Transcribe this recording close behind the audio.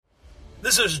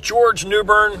This is George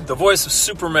Newbern, the voice of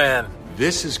Superman.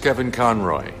 This is Kevin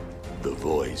Conroy, the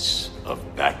voice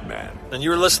of Batman. And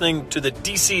you're listening to the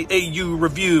DCAU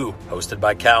Review, hosted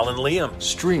by Cal and Liam.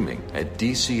 Streaming at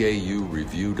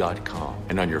DCAUreview.com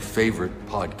and on your favorite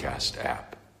podcast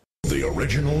app. The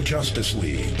original Justice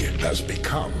League has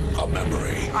become a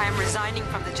memory. I am resigning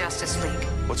from the Justice League.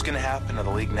 What's going to happen to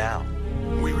the League now?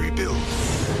 We rebuild.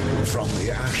 From the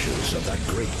ashes of that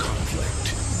great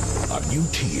conflict, a new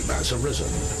team has arisen.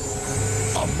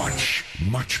 A much,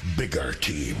 much bigger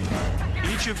team.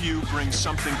 Each of you brings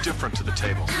something different to the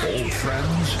table. Old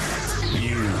friends,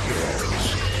 new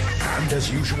heroes. And as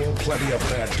usual, plenty of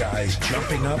bad guys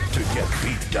jumping up to get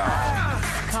beat down.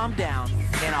 Calm down,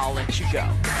 and I'll let you go.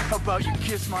 How about you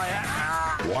kiss my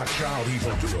ass? Watch out,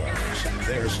 evildoers.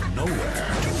 There's nowhere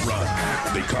to run.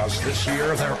 Because this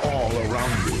year, they're all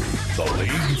around you. The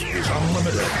League is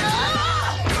unlimited.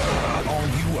 An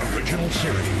all-new original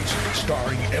series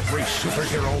starring every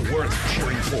superhero worth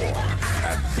cheering for.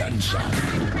 And then some.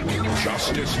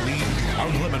 Justice League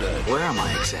Unlimited. Where am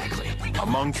I exactly?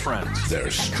 Among friends.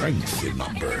 There's strength in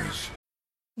numbers.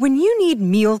 When you need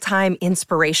mealtime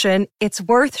inspiration, it's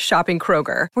worth shopping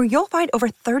Kroger, where you'll find over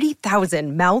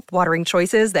 30,000 mouth-watering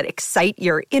choices that excite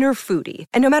your inner foodie.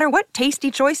 And no matter what tasty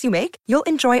choice you make, you'll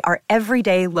enjoy our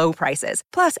everyday low prices,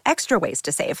 plus extra ways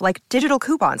to save, like digital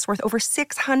coupons worth over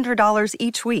 $600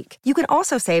 each week. You can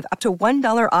also save up to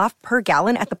 $1 off per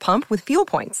gallon at the pump with fuel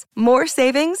points. More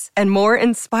savings and more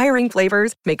inspiring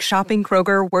flavors make shopping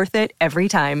Kroger worth it every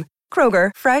time.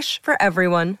 Kroger, fresh for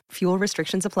everyone. Fuel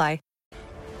restrictions apply.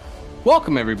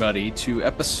 Welcome, everybody, to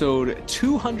episode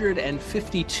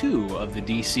 252 of the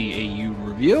DCAU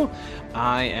Review.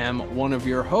 I am one of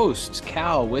your hosts,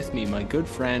 Cal. With me, my good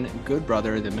friend, good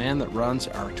brother, the man that runs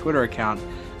our Twitter account,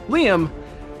 Liam.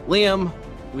 Liam,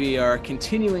 we are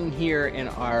continuing here in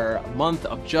our month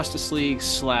of Justice League /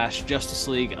 Justice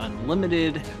League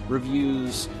Unlimited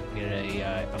reviews. We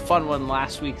had a fun one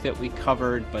last week that we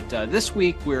covered, but this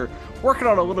week we're working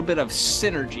on a little bit of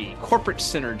synergy, corporate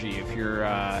synergy. If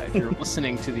you're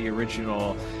listening to the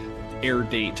original air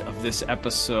date of this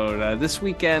episode, this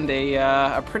weekend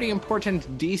a pretty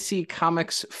important DC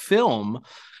Comics film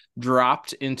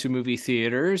dropped into movie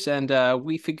theaters, and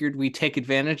we figured we'd take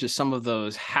advantage of some of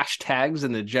those hashtags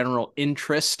and the general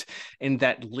interest in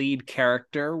that lead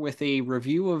character with a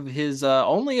review of his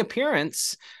only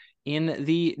appearance in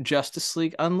the Justice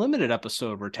League Unlimited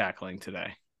episode we're tackling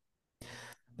today.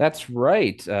 That's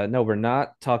right. No, we're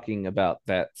not talking about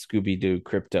that Scooby-Doo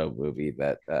Crypto movie,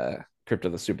 that Crypto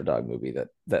the Superdog movie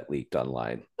that leaked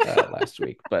online last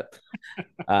week. But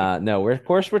no, we're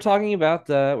talking about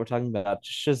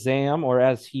Shazam, or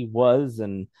as he was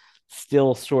and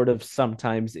still sort of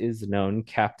sometimes is known,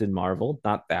 Captain Marvel,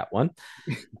 not that one.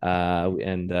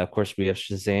 And of course, we have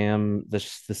Shazam, the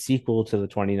sequel to the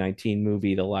 2019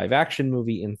 movie, the live action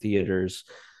movie, in theaters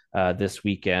this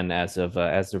weekend. As of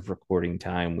recording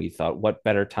time, we thought, what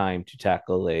better time to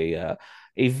tackle a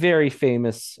very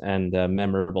famous and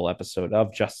memorable episode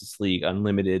of Justice League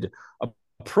Unlimited,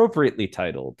 appropriately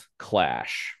titled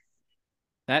Clash.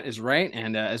 That is right.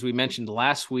 And as we mentioned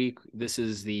last week, this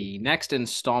is the next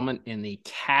installment in the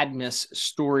Cadmus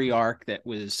story arc that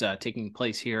was taking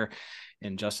place here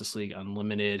in Justice League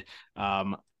Unlimited.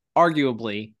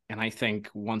 Arguably, and I think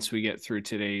once we get through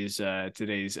today's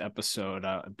episode,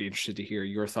 I'd be interested to hear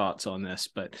your thoughts on this.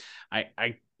 But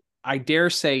I dare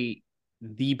say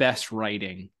the best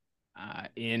writing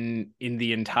in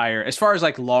the entire, as far as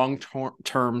like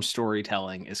long-term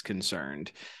storytelling is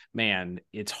concerned. Man,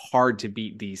 it's hard to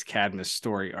beat these Cadmus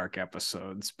story arc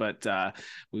episodes, but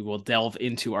we will delve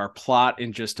into our plot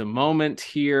in just a moment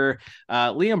here.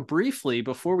 Liam, briefly,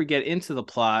 before we get into the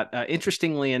plot,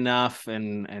 interestingly enough,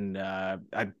 and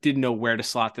I didn't know where to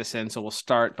slot this in, so we'll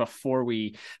start before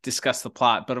we discuss the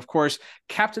plot. But of course,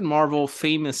 Captain Marvel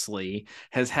famously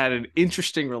has had an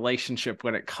interesting relationship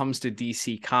when it comes to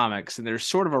DC Comics, and there's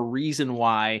sort of a reason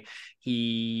why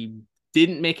he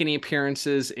didn't make any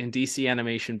appearances in DC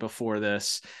animation before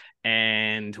this,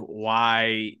 and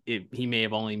why he may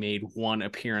have only made one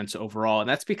appearance overall. And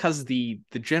that's because the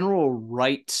general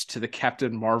rights to the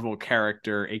Captain Marvel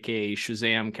character, aka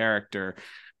Shazam character,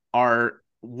 are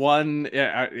one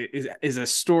is a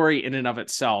story in and of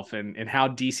itself, and how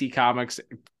DC Comics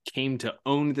came to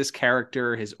own this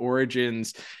character, his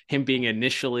origins, him being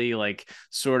initially like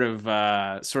sort of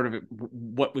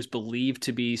what was believed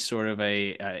to be sort of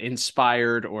a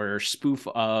inspired or spoof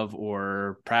of,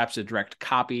 or perhaps a direct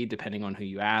copy, depending on who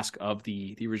you ask, of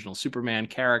the original Superman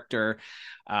character.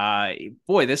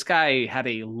 Boy, this guy had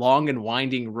a long and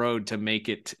winding road to make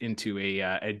it into a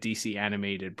DC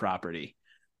animated property.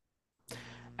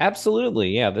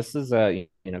 Absolutely, yeah. This is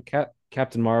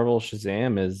Captain Marvel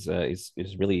Shazam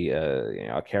is really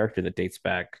a character that dates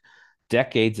back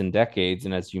decades and decades,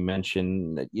 and as you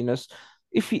mentioned,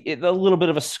 if a little bit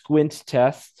of a squint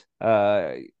test,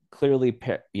 clearly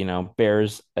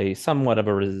bears a somewhat of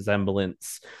a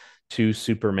resemblance to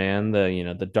Superman.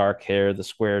 The dark hair, the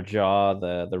square jaw,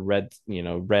 the red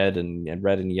red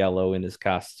and yellow in his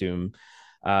costume.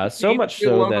 So much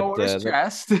so that on his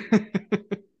chest.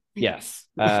 yes,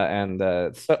 and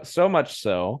so much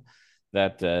so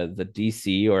that the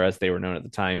DC, or as they were known at the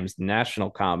times, National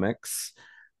Comics,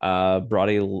 brought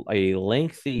a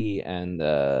lengthy and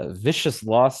vicious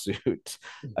lawsuit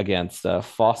against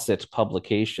Fawcett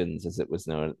Publications, as it was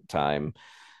known at the time.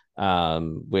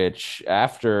 Which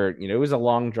after it was a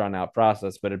long drawn out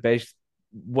process, but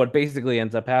what basically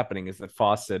ends up happening is that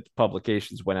Fawcett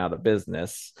Publications went out of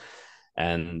business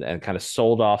and kind of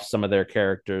sold off some of their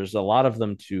characters, a lot of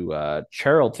them to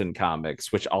Charlton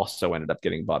Comics, which also ended up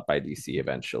getting bought by DC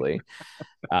eventually.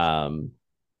 And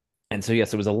so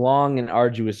yes, it was a long and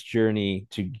arduous journey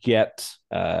to get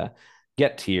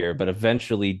here, but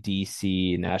eventually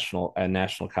DC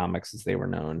National Comics, as they were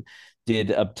known,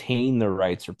 did obtain the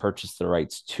rights or purchase the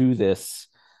rights to this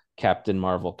Captain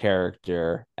Marvel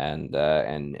character and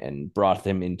brought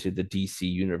them into the DC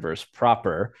universe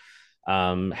proper.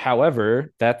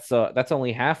 However, that's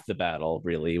only half the battle,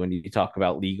 really, when you talk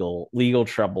about legal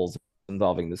troubles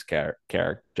involving this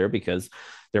character, because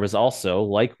there was also,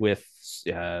 like with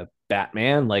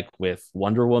Batman, like with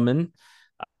Wonder Woman,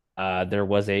 there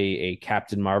was a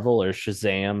Captain Marvel or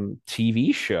Shazam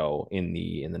TV show in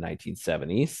the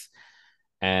 1970s.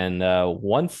 And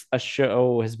once a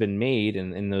show has been made,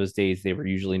 and in those days they were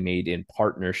usually made in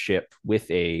partnership with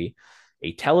a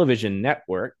television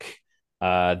network,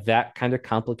 that kind of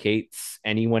complicates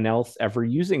anyone else ever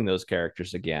using those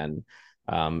characters again.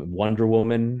 Wonder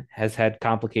Woman has had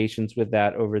complications with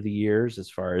that over the years,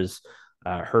 as far as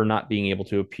her not being able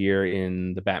to appear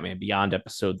in the Batman Beyond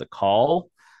episode, The Call.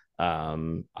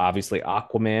 Obviously,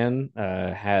 Aquaman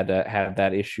had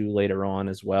that issue later on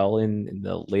as well in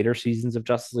the later seasons of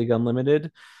Justice League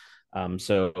Unlimited.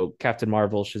 So Captain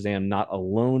Marvel, Shazam, not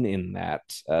alone in that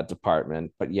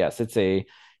department, but yes, it's a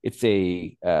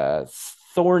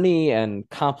thorny and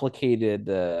complicated,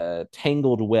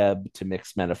 tangled web, to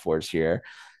mix metaphors here.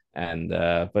 And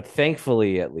but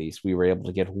thankfully, at least, we were able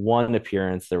to get one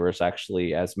appearance. There was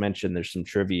actually, as mentioned, there's some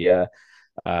trivia.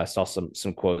 Saw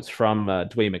some quotes from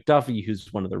Dwayne McDuffie,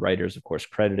 who's one of the writers, of course,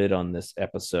 credited on this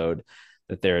episode,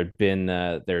 that there had been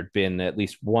at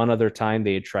least one other time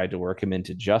they had tried to work him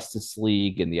into Justice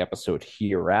League in the episode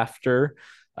Hereafter,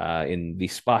 in the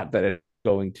spot that it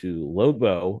going to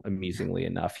Lobo. Amusingly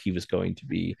enough,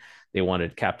 they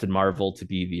wanted Captain Marvel to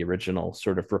be the original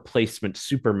sort of replacement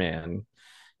Superman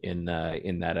in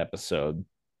that episode.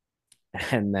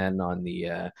 And then on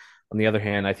the other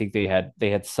hand, I think they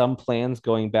had some plans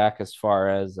going back as far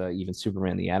as even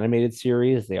Superman the animated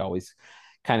series. They always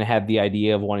kind of had the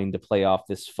idea of wanting to play off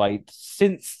this fight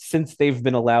since they've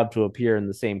been allowed to appear in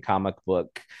the same comic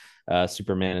book.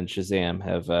 Superman and Shazam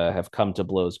have come to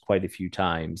blows quite a few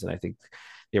times, and I think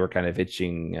they were kind of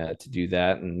itching to do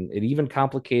that. And it even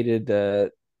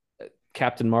complicated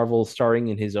Captain Marvel starring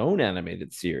in his own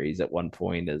animated series at one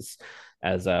point as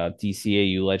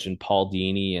DCAU legend Paul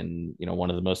Dini, and one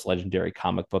of the most legendary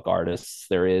comic book artists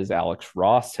there is, Alex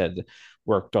Ross, had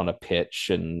worked on a pitch,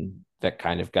 and that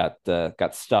kind of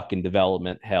got stuck in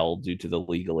development hell due to the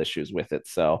legal issues with it.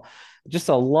 So just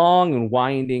a long and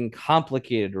winding,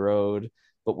 complicated road,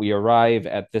 but we arrive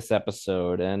at this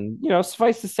episode, and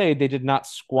suffice to say, they did not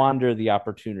squander the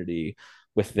opportunity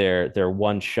with their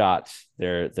one shot,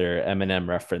 their Eminem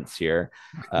reference here,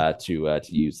 to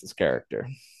use this character.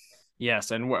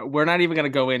 Yes, and we're not even going to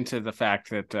go into the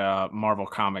fact that Marvel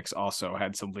Comics also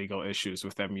had some legal issues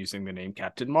with them using the name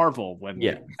Captain Marvel.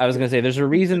 I was going to say, there's a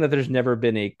reason that there's never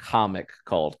been a comic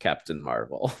called Captain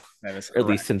Marvel, that is or at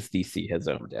least since DC has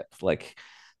owned it. Like,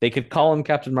 they could call him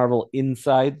Captain Marvel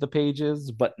inside the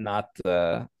pages, but not.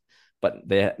 But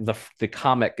the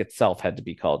comic itself had to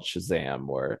be called Shazam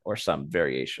or some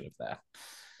variation of that.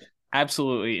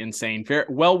 Absolutely insane. Very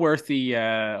well worth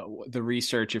the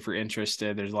research if you're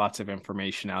interested. There's lots of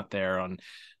information out there on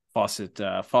Fawcett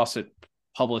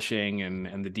Publishing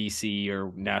and the DC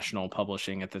or National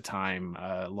Publishing at the time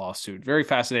lawsuit. Very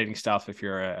fascinating stuff if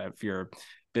you're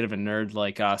bit of a nerd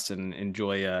like us and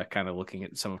enjoy kind of looking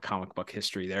at some of comic book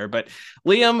history there. But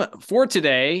Liam, for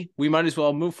today, we might as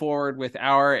well move forward with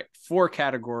our 4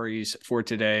 categories for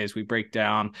today as we break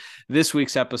down this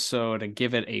week's episode and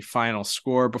give it a final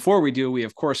score. Before we do, we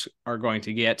of course are going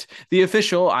to get the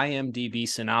official IMDb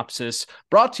synopsis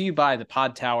brought to you by the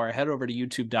Pod Tower. Head over to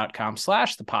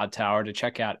youtube.com/the Pod Tower to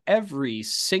check out every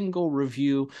single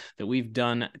review that we've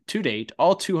done to date,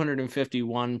 all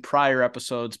 251 prior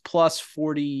episodes plus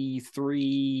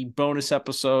 43 bonus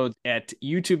episodes at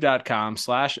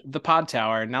youtube.com/the Pod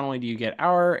Tower. Not only do you get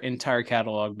our entire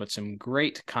catalog, but some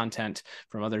great content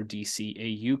from other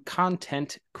DCAU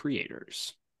content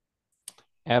creators.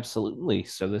 Absolutely.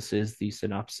 So this is the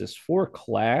synopsis for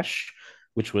Clash,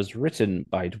 which was written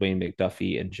by Dwayne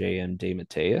McDuffie and J.M.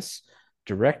 DeMatteis,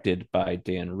 directed by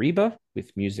Dan Reba,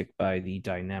 with music by the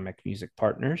Dynamic Music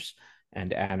Partners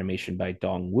and animation by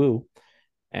Dong Wu.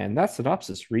 And that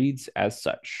synopsis reads as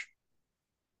such.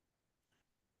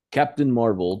 Captain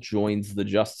Marvel joins the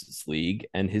Justice League,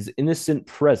 and his innocent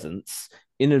presence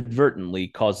inadvertently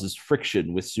causes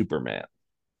friction with Superman.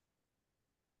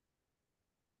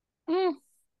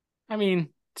 I mean,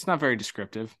 it's not very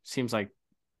descriptive. Seems like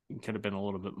it could have been a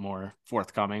little bit more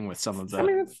forthcoming with some of the... I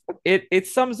mean, it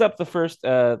sums up the first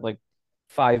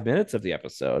 5 minutes of the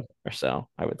episode or so,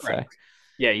 I would say.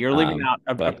 Yeah, you're leaving out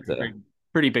a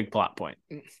pretty big plot point.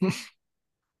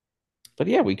 But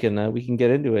yeah, we can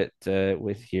get into it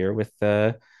with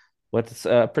what's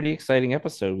a pretty exciting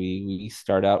episode. We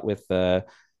start out with the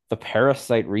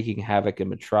Parasite wreaking havoc in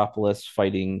Metropolis,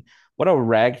 fighting what a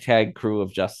ragtag crew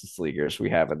of Justice Leaguers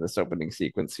we have in this opening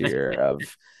sequence here of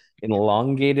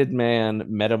Elongated Man,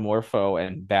 Metamorpho,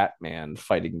 and Batman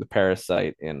fighting the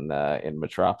Parasite in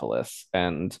Metropolis.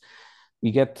 And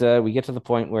we get to the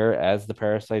point where, as the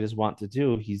Parasite is wont to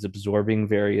do, he's absorbing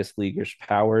various Leaguers'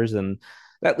 powers, and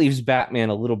that leaves Batman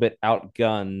a little bit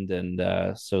outgunned,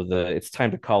 and so it's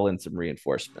time to call in some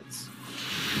reinforcements.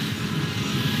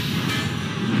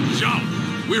 John,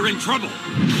 we're in trouble.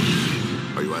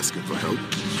 Are you asking for help?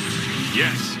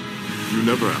 Yes. You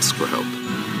never ask for help.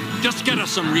 Just get us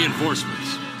some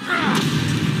reinforcements.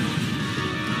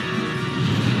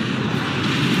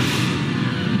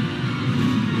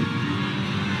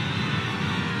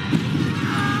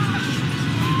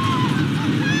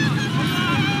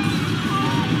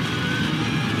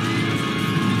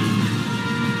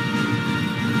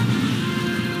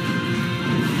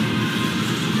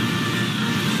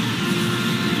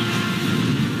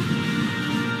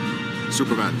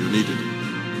 Superman, you're needed.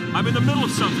 I'm in the middle of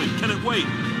something. Can it wait?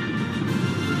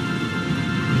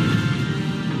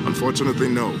 Unfortunately,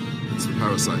 no. It's the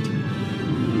Parasite.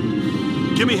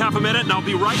 Give me half a minute and I'll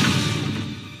be right.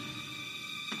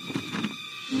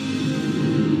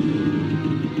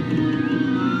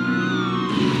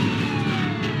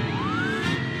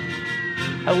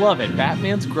 I love it.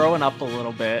 Batman's growing up a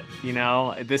little bit, you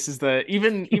know. This is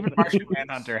even Martian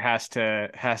Manhunter has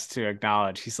to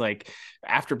acknowledge. He's like,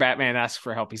 after Batman asks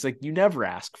for help, he's like, you never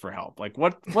ask for help. Like,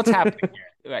 what's happening here?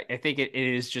 I think it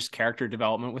is just character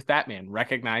development with Batman,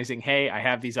 recognizing, hey, I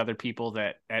have these other people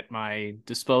that at my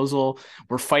disposal.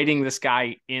 We're fighting this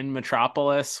guy in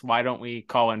Metropolis. Why don't we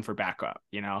call in for backup?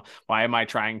 You know, why am I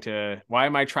trying to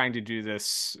do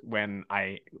this when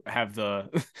I have a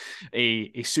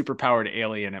superpowered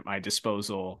alien at my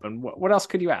disposal? And what else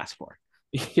could you ask for?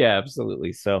 Yeah,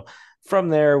 absolutely. So from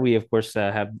there, we of course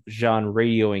have Jean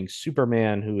radioing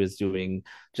Superman, who is doing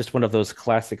just one of those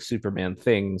classic Superman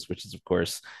things, which is of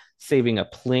course saving a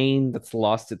plane that's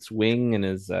lost its wing and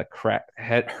is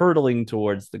hurtling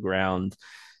towards the ground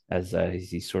as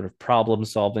he's sort of problem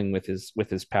solving with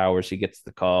his powers. He gets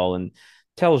the call and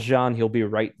tells Jean he'll be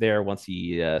right there once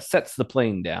he sets the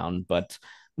plane down. But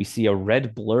we see a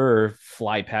red blur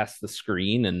fly past the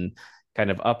screen and kind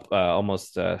of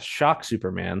almost shock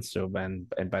Superman. So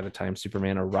and by the time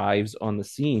Superman arrives on the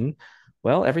scene,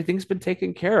 well, everything's been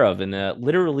taken care of and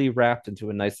literally wrapped into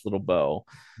a nice little bow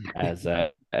as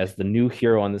the new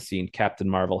hero on the scene, Captain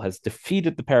Marvel, has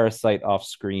defeated the Parasite off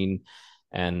screen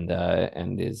and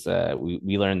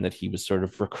we learned that he was sort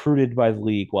of recruited by the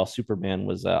League while Superman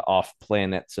was off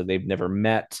planet, so they've never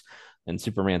met, and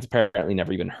Superman's apparently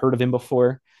never even heard of him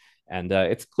before. And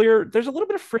it's clear there's a little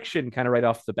bit of friction kind of right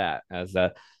off the bat, as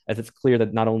it's clear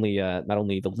that not only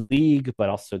the League but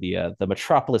also the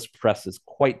Metropolis press is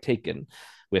quite taken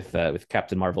with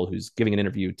Captain Marvel, who's giving an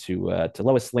interview to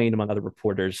Lois Lane among other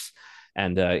reporters,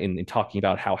 and in talking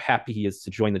about how happy he is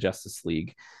to join the Justice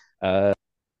League.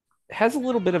 Has a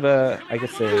little bit of a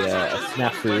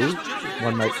snafu,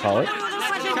 one might call it.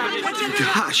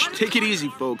 Gosh, take it easy,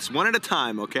 folks. One at a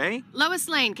time, okay? Lois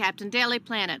Lane, Captain Daily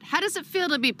Planet. How does it feel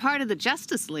to be part of the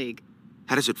Justice League?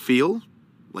 How does it feel?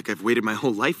 Like I've waited my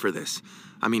whole life for this.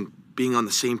 I mean, being on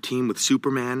the same team with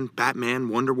Superman, Batman,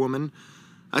 Wonder Woman.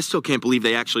 I still can't believe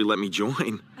they actually let me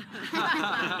join.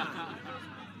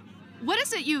 What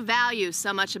is it you value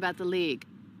so much about the League?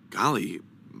 Golly,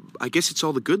 I guess it's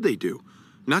all the good they do.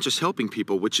 Not just helping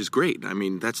people, which is great. I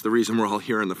mean, that's the reason we're all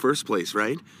here in the first place,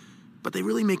 right? But they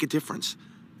really make a difference.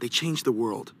 They change the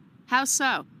world. How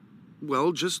so?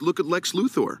 Well, just look at Lex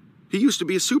Luthor. He used to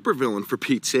be a supervillain, for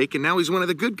Pete's sake, and now he's one of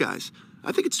the good guys.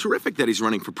 I think it's terrific that he's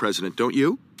running for president, don't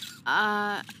you?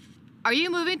 Are you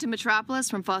moving to Metropolis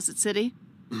from Fawcett City?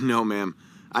 No, ma'am.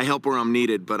 I help where I'm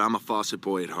needed, but I'm a Fawcett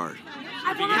boy at heart.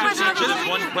 Just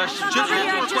one question. Just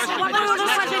one more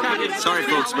question. Sorry,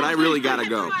 folks, but I really gotta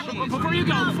go. Before you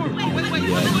go,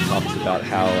 He talks about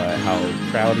how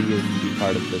proud he is to be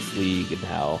part of this league and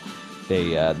how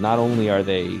they not only are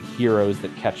they heroes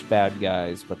that catch bad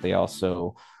guys, but they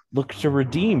also look to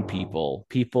redeem people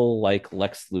like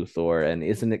Lex Luthor. And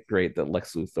isn't it great that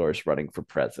Lex Luthor is running for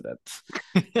president?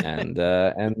 and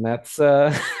that's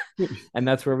and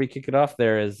that's where we kick it off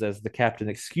there as the captain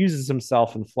excuses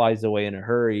himself and flies away in a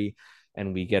hurry.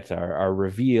 And we get our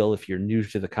reveal, if you're new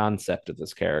to the concept of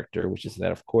this character, which is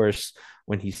that, of course,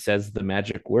 when he says the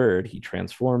magic word, he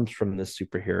transforms from this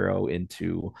superhero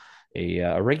into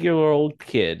a regular old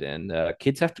kid, and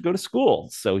kids have to go to school.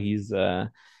 So he's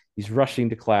rushing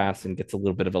to class and gets a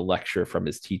little bit of a lecture from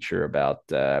his teacher about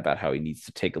how he needs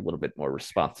to take a little bit more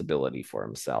responsibility for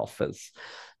himself,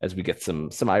 as we get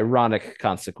some ironic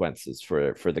consequences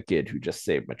for the kid who just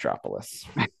saved Metropolis.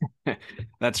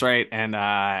 That's right.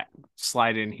 And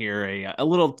slide in here a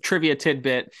little trivia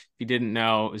tidbit. If you didn't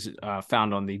know, it was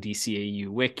found on the DCAU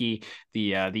wiki.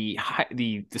 The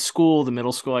school, the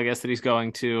middle school, I guess, that he's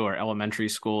going to, or elementary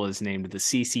school, is named the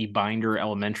C.C. Binder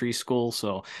Elementary School.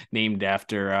 So named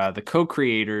after the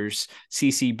co-creators,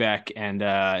 C.C. Beck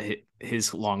and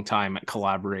his longtime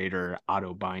collaborator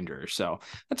Otto Binder. So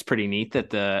that's pretty neat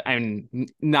and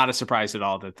not a surprise at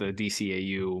all that the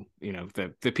DCAU,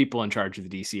 the people in charge of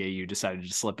the DCAU decided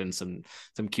to slip in some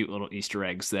cute little Easter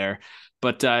eggs there.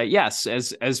 But yes,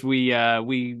 as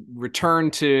we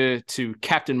return to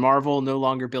Captain Marvel, no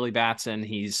longer Billy Batson,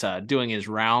 he's doing his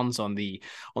rounds on the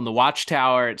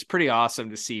Watchtower. It's pretty awesome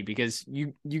to see, because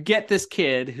you get this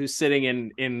kid who's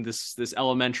sitting in this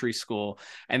elementary school,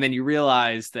 and then you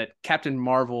realize that Captain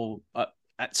Marvel,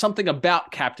 something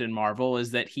about Captain Marvel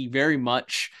is that he very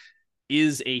much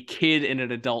is a kid in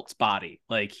an adult's body.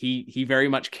 Like he very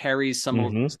much carries some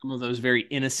of those very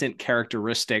innocent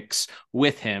characteristics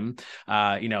with him.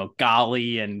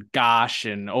 Golly and gosh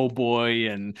and oh boy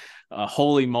and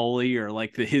holy moly, or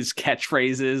like his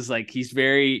catchphrases. Like he's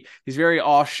very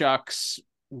aw shucks,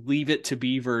 leave it to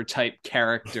Beaver type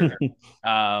character.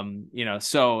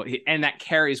 So and that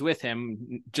carries with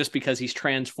him, just because he's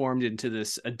transformed into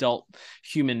this adult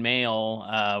human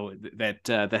male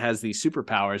that has these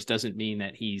superpowers, doesn't mean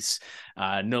that he's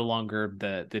no longer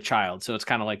the child. So it's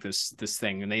kind of like this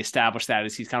thing, and they establish that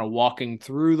as he's kind of walking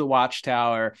through the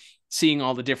Watchtower, seeing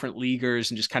all the different leaguers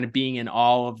and just kind of being in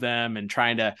awe of them and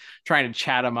trying to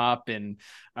chat them up. And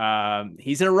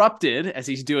he's interrupted as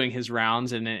he's doing his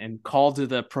rounds and called to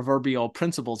the proverbial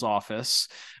principal's office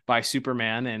by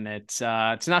Superman. And it's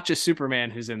not just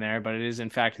Superman who's in there, but it is in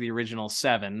fact the original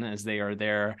 7, as they are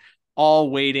there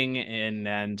all waiting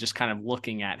and just kind of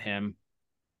looking at him.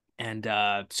 And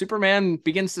Superman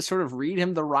begins to sort of read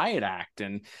him the riot act,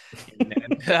 and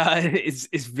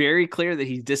it's very clear that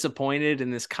he's disappointed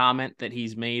in this comment that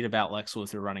he's made about Lex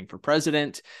Luthor running for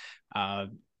president.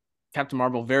 Captain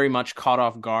Marvel, very much caught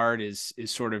off guard, is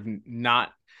sort of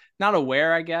not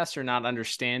aware, I guess, or not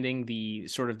understanding the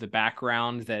sort of the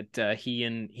background that he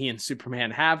and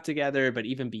Superman have together. But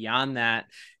even beyond that,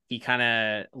 he kind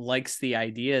of likes the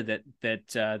idea that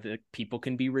the people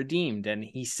can be redeemed, and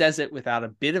he says it without a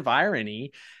bit of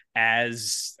irony,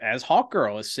 as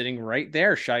Hawkgirl is sitting right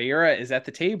there. Shayera is at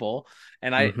the table,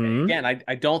 and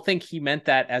I don't think he meant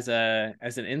that as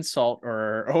an insult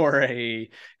or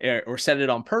said it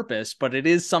on purpose, but it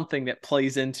is something that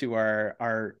plays into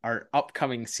our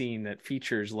upcoming scene that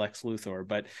features Lex Luthor.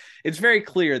 But it's very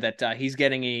clear that he's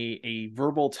getting a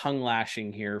verbal tongue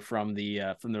lashing here from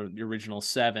the original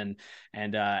 7,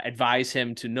 and advise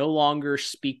him to no longer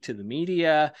speak to the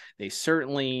media. They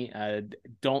certainly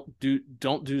don't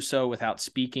do so without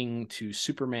speaking to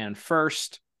Superman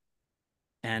first.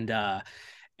 And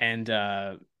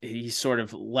he's sort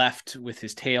of left with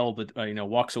his tail, but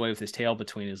walks away with his tail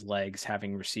between his legs,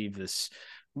 having received this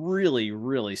really,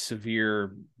 really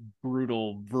severe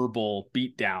brutal verbal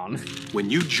beatdown. When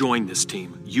you joined this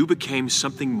team, you became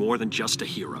something more than just a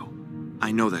hero.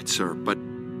 I know that, sir, but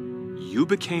You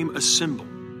became a symbol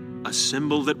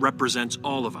that represents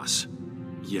all of us.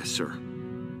 yes, sir.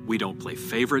 We don't play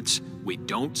favorites, we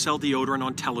don't sell deodorant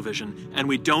on television, and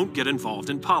we don't get involved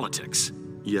in politics.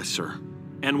 Yes, sir.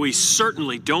 And we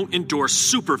certainly don't endorse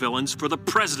supervillains for the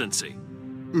presidency.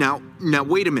 Now,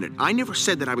 wait a minute. I never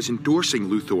said that I was endorsing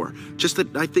Luthor. Just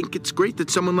that I think it's great that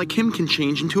someone like him can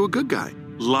change into a good guy.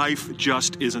 Life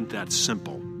just isn't that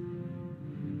simple.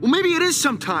 Well, maybe it is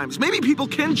sometimes. Maybe people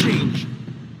can change.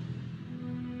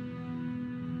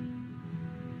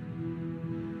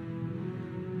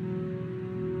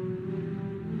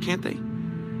 Can't they?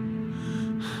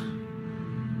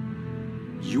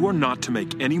 You are not to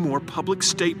make any more public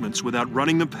statements without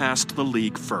running them past the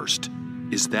League first.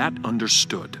 Is that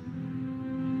understood?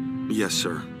 Yes,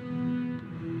 sir.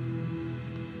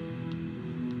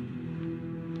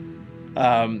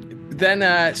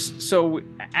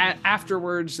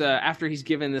 Afterwards, after he's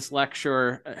given this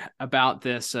lecture about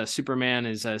this, Superman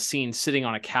is seen sitting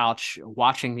on a couch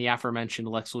watching the aforementioned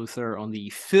Lex Luthor on the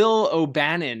Phil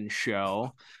O'Bannon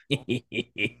show.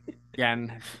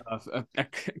 Again, a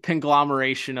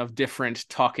conglomeration of different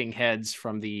talking heads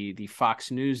from the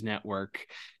Fox News network.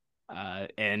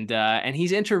 And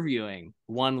he's interviewing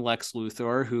one Lex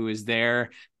Luthor who is there.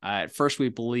 At first, we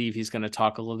believe he's going to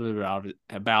talk a little bit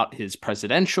about his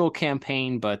presidential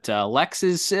campaign, but Lex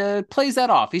plays that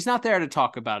off. He's not there to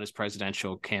talk about his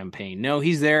presidential campaign. No,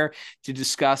 he's there to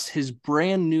discuss his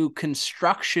brand new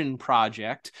construction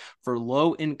project for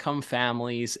low-income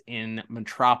families in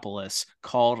Metropolis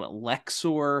called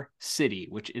Lexor City,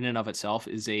 which in and of itself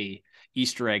is a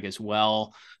Easter egg as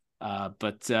well.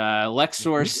 But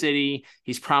Lexor City,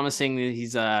 he's promising that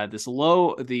he's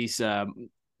these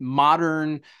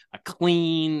modern,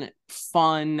 clean,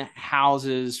 fun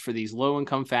houses for these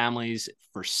low-income families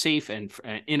for safe and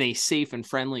in a safe and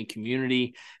friendly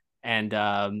community. And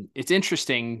it's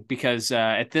interesting because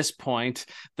at this point,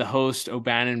 the host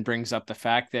O'Bannon brings up the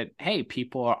fact that, hey,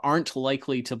 people aren't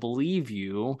likely to believe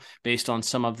you based on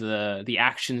some of the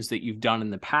actions that you've done in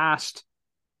the past.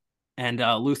 And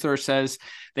Luthor says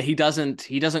that he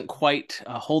doesn't quite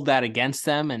hold that against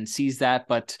them and sees that,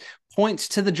 but points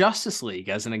to the Justice League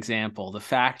as an example. The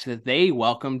fact that they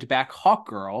welcomed back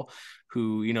Hawkgirl,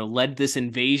 who, led this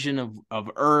invasion of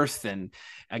Earth and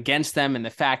against them, and the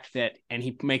fact that, and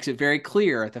he makes it very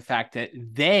clear, the fact that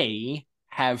they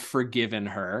have forgiven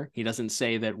her. He doesn't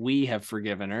say that we have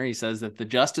forgiven her. He says that the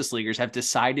Justice Leaguers have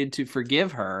decided to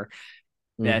forgive her,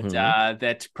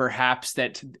 that perhaps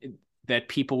that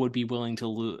people would be willing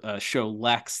to show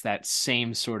Lex that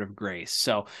same sort of grace.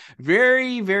 So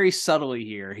very, very subtly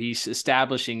here, he's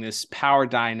establishing this power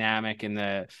dynamic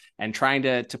and trying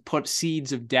to put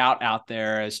seeds of doubt out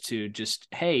there as to just,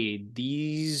 hey,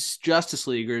 these Justice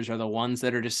Leaguers are the ones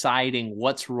that are deciding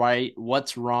what's right,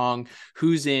 what's wrong,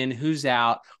 who's in, who's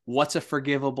out, what's a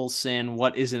forgivable sin,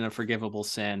 what isn't a forgivable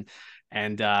sin.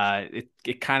 And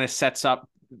it kind of sets up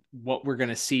what we're going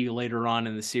to see later on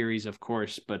in the series, of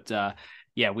course. But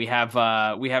we have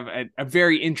a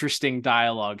very interesting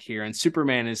dialogue here, and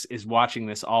Superman is watching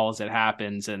this all as it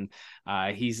happens, and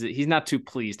he's not too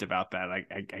pleased about that.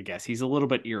 I guess he's a little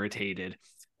bit irritated,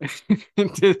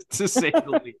 to say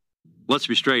the least. Let's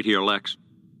be straight here, Lex.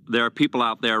 There are people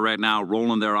out there right now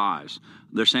rolling their eyes.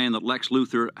 They're saying that Lex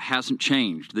Luthor hasn't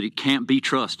changed, that he can't be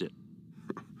trusted.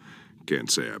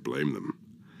 Can't say I blame them.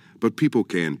 But people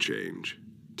can change.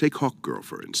 Take Hawkgirl,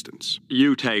 for instance.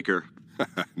 You take her.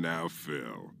 Now,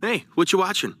 Phil. Hey, what you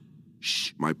watching?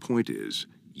 Shh. My point is,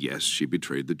 yes, she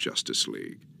betrayed the Justice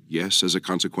League. Yes, as a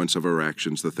consequence of her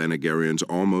actions, the Thanagarians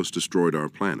almost destroyed our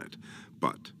planet.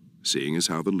 But, seeing as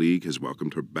how the League has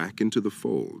welcomed her back into the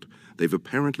fold, they've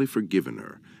apparently forgiven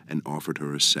her and offered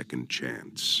her a second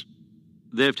chance.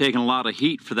 They've taken a lot of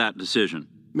heat for that decision.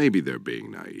 Maybe they're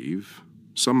being naive.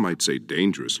 Some might say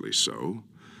dangerously so.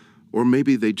 Or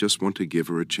maybe they just want to give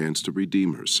her a chance to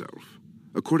redeem herself.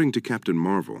 According to Captain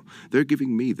Marvel, they're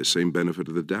giving me the same benefit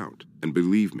of the doubt. And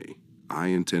believe me, I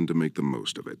intend to make the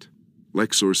most of it.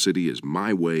 Lexor City is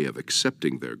my way of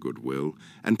accepting their goodwill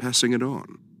and passing it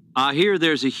on. I hear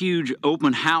there's a huge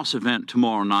open house event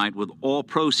tomorrow night with all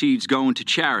proceeds going to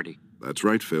charity. That's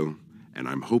right, Phil. And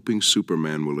I'm hoping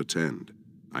Superman will attend.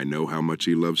 I know how much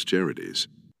he loves charities.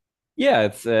 Yeah,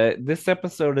 it's this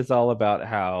episode is all about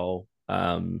how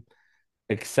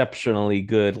exceptionally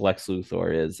good Lex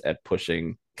Luthor is at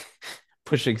pushing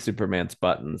Superman's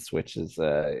buttons, which is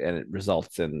and it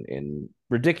results in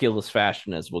ridiculous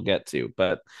fashion, as we'll get to.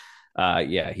 But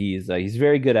he's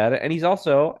very good at it, and he's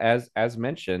also, as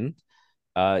mentioned,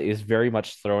 is very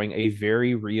much throwing a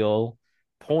very real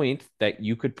point that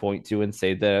you could point to and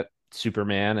say that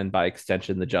Superman and by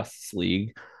extension the Justice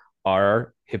League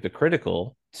are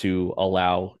hypocritical to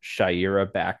allow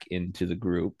Shayera back into the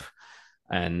group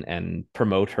and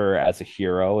promote her as a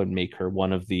hero and make her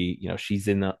one of the, she's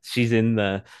in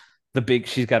the big,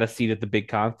 she's got a seat at the big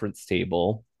conference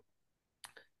table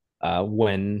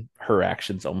when her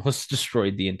actions almost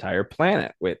destroyed the entire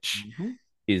planet, which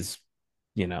is,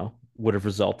 would have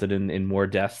resulted in more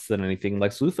deaths than anything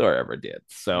Lex Luthor ever did.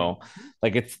 So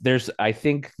I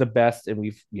think the best, and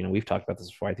we've talked about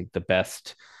this before, I think the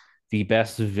best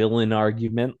villain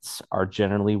arguments are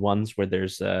generally ones where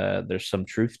there's some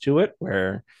truth to it,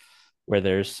 where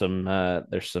there's a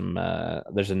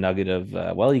nugget of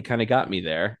well, you kind of got me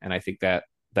there, and I think that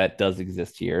does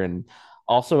exist here. And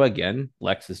also, again,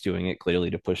 Lex is doing it clearly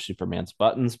to push Superman's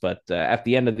buttons, but at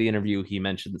the end of the interview, he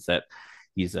mentions that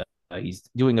he's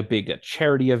doing a big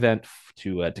charity event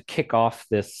to kick off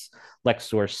this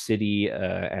Lexor City,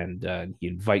 and he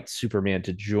invites Superman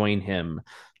to join him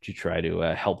to try to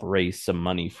help raise some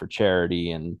money for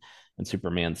charity. And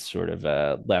Superman's sort of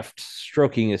left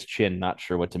stroking his chin, not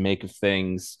sure what to make of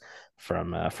things.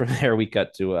 From there, we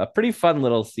cut to a pretty fun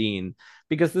little scene,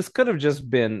 because this could have just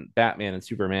been Batman and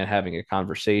Superman having a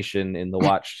conversation in the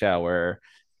Watchtower,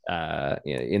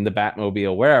 in the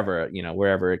Batmobile,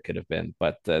 wherever it could have been.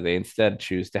 But they instead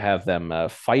choose to have them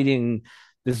fighting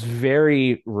this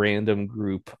very random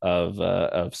group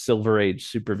of Silver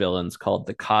Age supervillains called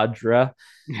the Cadre,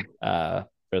 or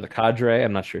the Cadre.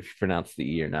 I'm not sure if you pronounce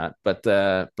the E or not, but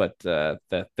that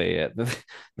they're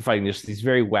fighting these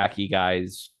very wacky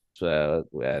guys,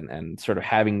 and sort of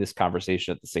having this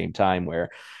conversation at the same time, where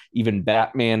even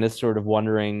Batman is sort of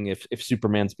wondering if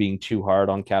Superman's being too hard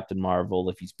on Captain Marvel,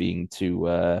 if he's being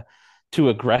too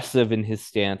aggressive in his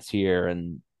stance here.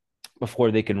 And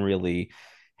before they can really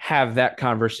have that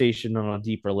conversation on a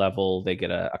deeper level, they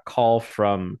get a call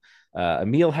from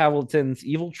Emil Hamilton's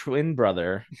evil twin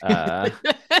brother,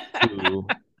 who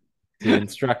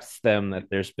instructs them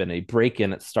that there's been a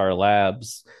break-in at Star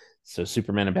Labs. So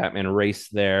Superman and Batman race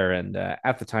there, and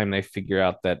at the time they figure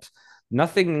out that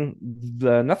nothing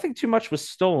too much was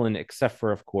stolen, except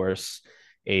for, of course,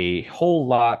 a whole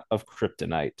lot of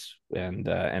kryptonite, and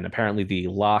apparently the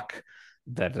lock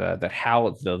that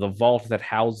housed the vault that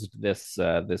housed this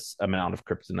amount of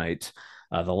kryptonite.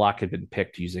 The lock had been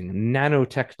picked using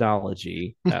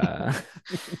nanotechnology,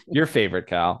 your favorite,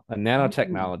 Cal, a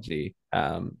nanotechnology,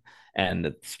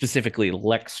 and specifically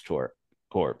LexCorp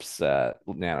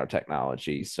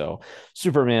nanotechnology. So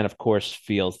Superman, of course,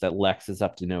 feels that Lex is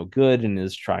up to no good and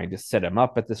is trying to set him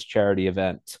up at this charity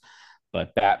event.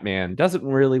 But Batman doesn't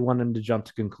really want him to jump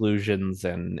to conclusions,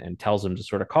 and tells him to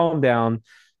sort of calm down,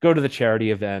 go to the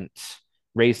charity event,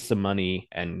 raise some money,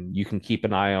 and you can keep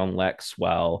an eye on Lex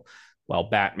while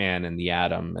Batman and the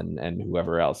Atom and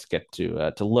whoever else get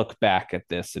to look back at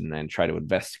this and try to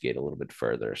investigate a little bit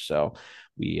further. So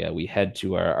we head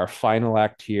to our final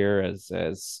act here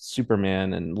as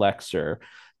Superman and Lex are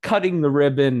cutting the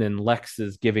ribbon, and Lex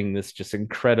is giving this just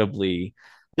incredibly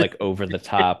over the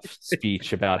top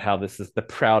speech about how this is the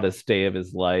proudest day of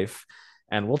his life.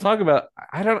 And we'll talk about,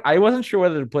 I wasn't sure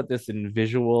whether to put this in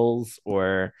visuals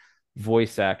or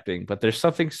voice acting, but there's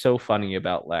something so funny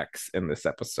about Lex in this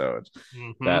episode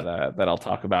that I'll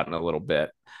talk about in a little bit.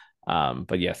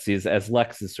 But yes, as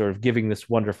Lex is sort of giving this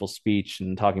wonderful speech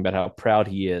and talking about how proud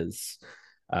he is,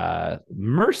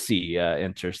 Mercy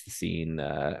enters the scene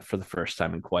for the first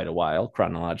time in quite a while,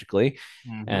 chronologically,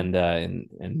 and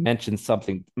mentions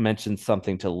something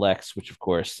to Lex, which of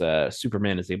course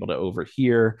Superman is able to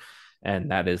overhear,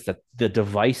 and that is that the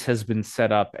device has been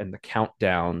set up and the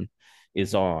countdown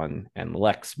is on. And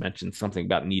Lex mentions something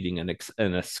about needing an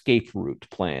escape route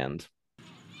planned.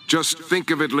 Just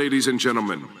think of it, ladies and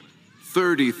gentlemen.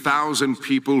 30,000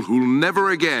 people who'll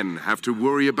never again have to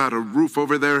worry about a roof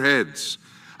over their heads,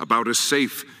 about a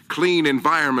safe, clean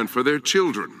environment for their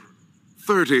children.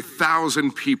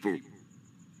 30,000 people.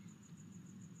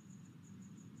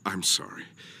 I'm sorry,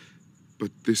 but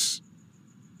this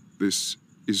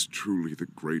is truly the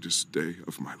greatest day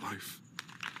of my life.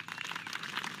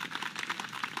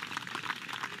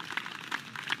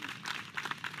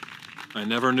 I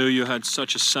never knew you had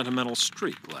such a sentimental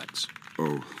streak, Lex.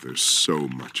 Oh, there's so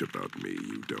much about me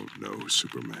you don't know,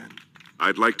 Superman.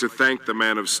 I'd like to thank the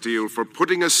Man of Steel for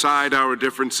putting aside our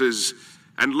differences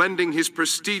and lending his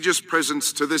prestigious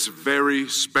presence to this very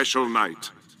special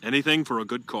night. Anything for a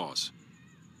good cause.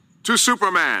 To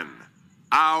Superman,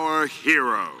 our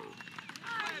hero.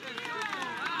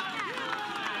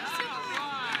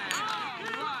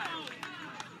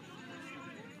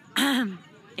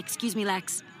 Excuse me,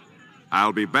 Lex.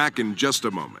 I'll be back in just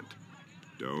a moment.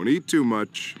 Don't eat too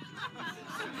much.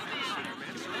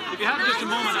 If you have just a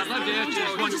moment, I'd love to ask you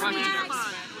just one question.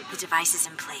 The device is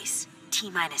in place.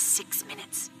 T-minus 6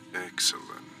 minutes.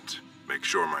 Excellent. Make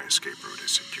sure my escape route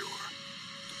is secure.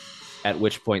 At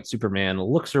which point Superman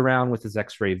looks around with his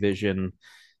X-ray vision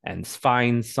and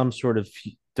finds some sort of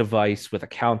device with a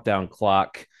countdown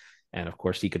clock. And of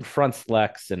course, he confronts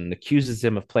Lex and accuses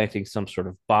him of planting some sort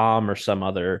of bomb or some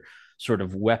other sort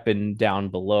of weapon down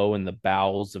below in the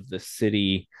bowels of the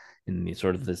city, in the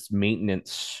sort of this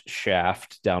maintenance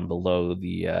shaft down below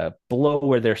below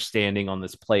where they're standing on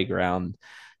this playground.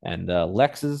 And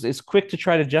Lex is quick to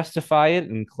try to justify it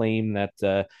and claim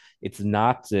that it's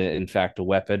not, in fact, a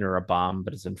weapon or a bomb,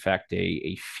 but is in fact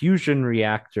a fusion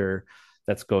reactor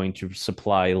that's going to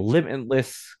supply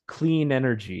limitless clean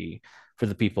energy for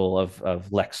the people of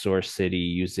Lexor City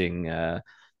using a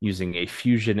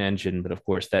fusion engine. But of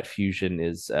course, that fusion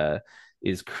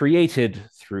is created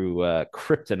through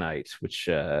kryptonite, which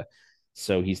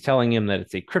so he's telling him that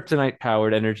it's a kryptonite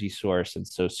powered energy source. And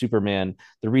so Superman,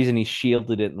 the reason he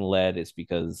shielded it in lead is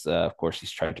because, of course,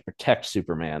 he's trying to protect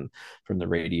Superman from the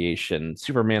radiation.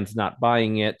 Superman's not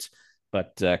buying it,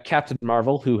 but Captain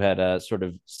Marvel, who had sort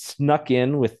of snuck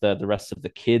in with the rest of the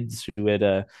kids who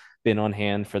had been on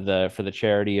hand for the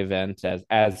charity event,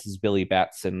 as is Billy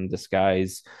Batson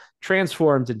disguise,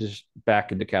 transforms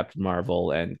back into Captain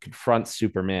Marvel and confronts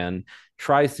Superman,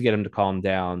 tries to get him to calm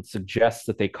down, suggests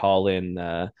that they call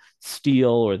in Steel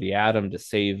or the Atom to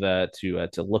save to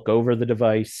look over the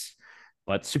device.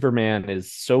 But Superman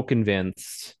is so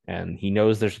convinced, and he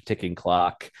knows there's a ticking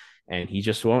clock, and he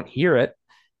just won't hear it.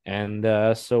 And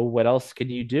so what else can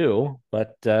you do?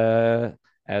 But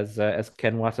as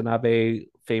Ken Watanabe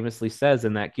famously says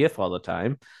in that GIF all the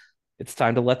time, it's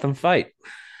time to let them fight.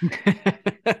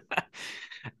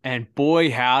 And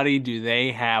boy, howdy, do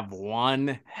they have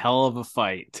one hell of a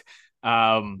fight.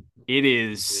 It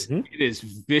is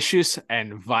vicious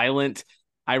and violent.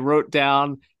 I wrote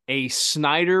down a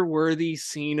Snyder-worthy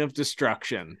scene of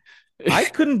destruction. I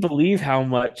couldn't believe how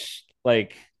much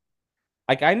like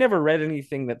I never read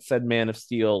anything that said Man of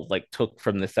Steel took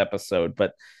from this episode,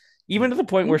 but even to the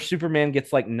point where Superman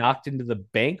gets knocked into the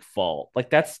bank vault,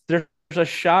 there's a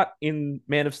shot in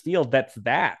Man of Steel that's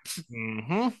that.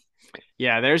 Mm-hmm.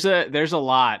 Yeah, there's a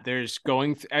lot. There's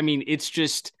going. It's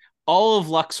just all of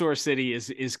Luxor City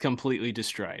is completely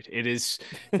destroyed. It is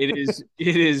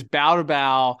bow to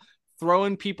bow,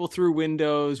 throwing people through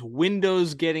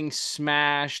windows getting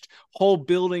smashed, whole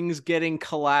buildings getting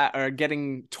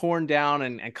torn down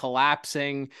and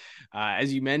collapsing.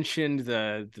 As you mentioned,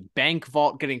 the bank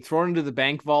vault getting thrown into the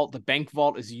bank vault. The bank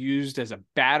vault is used as a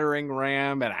battering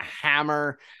ram and a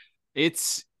hammer.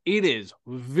 It is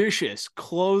vicious,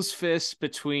 close fists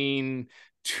between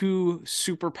two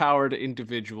superpowered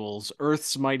individuals,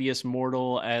 Earth's mightiest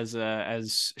mortal, as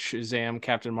Shazam,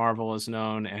 Captain Marvel is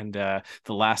known, and the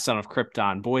last son of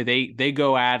Krypton. Boy, they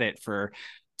go at it for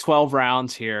 12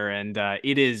 rounds here, and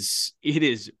it is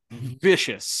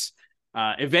vicious.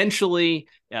 Eventually,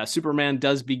 Superman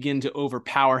does begin to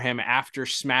overpower him after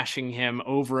smashing him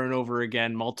over and over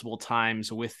again multiple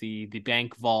times with the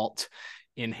bank vault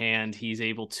in hand. He's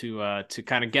able to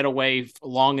kind of get away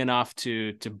long enough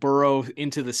to burrow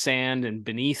into the sand and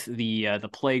beneath the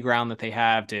playground that they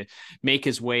have to make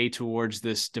his way towards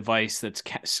this device that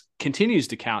continues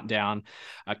to count down.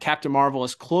 Captain Marvel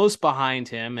is close behind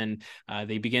him, and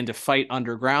they begin to fight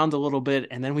underground a little bit,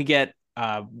 and then we get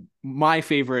my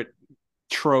favorite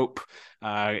trope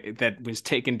that was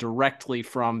taken directly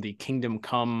from the Kingdom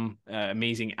Come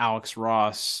amazing Alex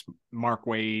Ross, Mark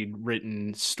Waid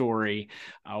written story,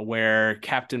 where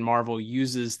Captain Marvel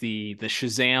uses the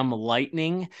Shazam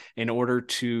lightning in order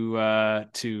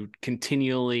to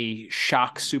continually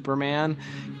shock Superman.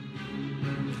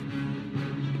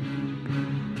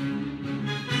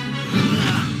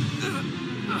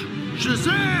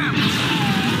 Shazam!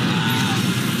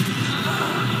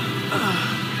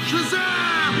 Shazam!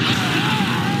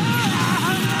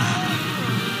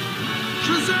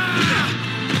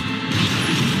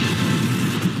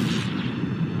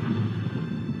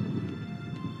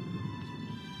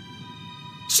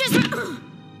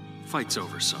 Fight's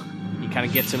over, son. He kind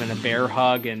of gets him in a bear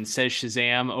hug and says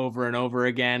Shazam over and over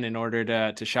again in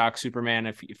order to shock Superman.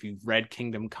 If you've read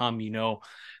Kingdom Come, you know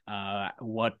how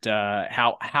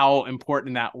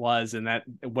important that was, and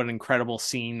what an incredible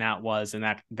scene that was in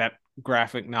that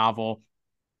graphic novel.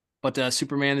 But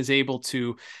Superman is able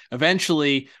to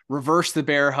eventually reverse the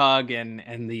bear hug,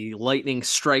 and the lightning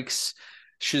strikes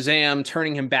Shazam,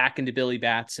 turning him back into Billy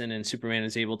Batson, and Superman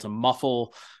is able to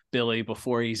muffle Billy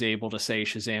before he's able to say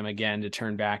Shazam again to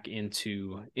turn back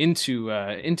into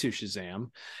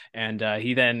Shazam, and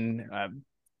he then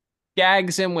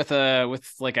gags him with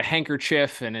like a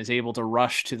handkerchief and is able to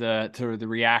rush to the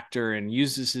reactor and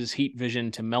uses his heat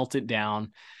vision to melt it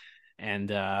down. And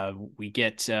we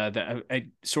get a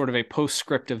sort of a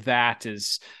postscript of that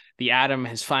as the Atom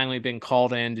has finally been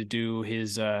called in to do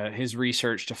his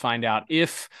research to find out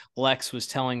if Lex was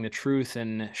telling the truth.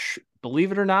 And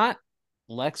believe it or not,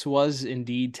 Lex was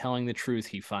indeed telling the truth,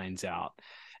 he finds out,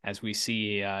 as we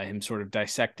see him sort of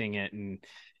dissecting it. And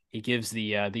he gives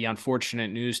the unfortunate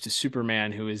news to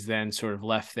Superman, who is then sort of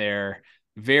left there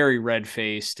very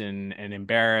red-faced and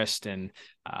embarrassed, and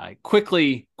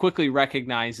quickly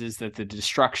recognizes that the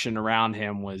destruction around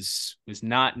him was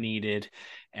not needed,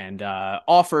 and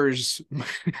offers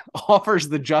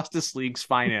the Justice League's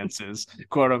finances,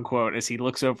 quote unquote, as he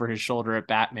looks over his shoulder at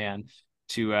Batman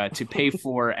to pay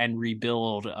for and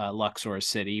rebuild Luxor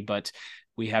City. But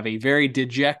we have a very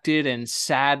dejected and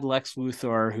sad Lex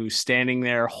Luthor who's standing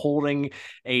there holding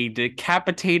a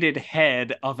decapitated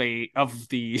head of a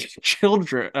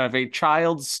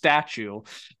child's statue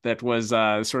that was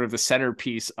sort of the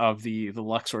centerpiece of the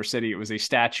Luxor City. It was a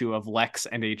statue of Lex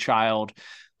and a child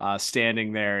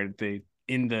standing there.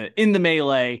 In the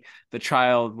melee,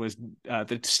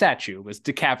 the statue was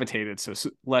decapitated. So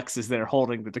Lex is there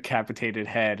holding the decapitated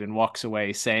head and walks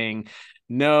away saying,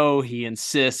 "No," he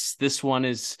insists, this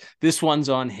one's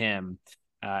on him,"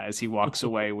 as he walks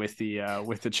away with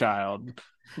the child.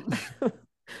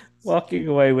 Walking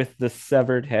away with the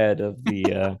severed head of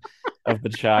the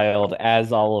child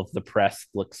as all of the press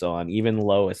looks on. Even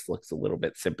Lois looks a little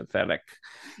bit sympathetic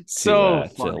to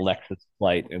Lex's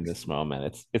plight in this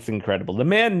moment. It's incredible. The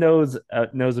man knows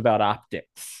about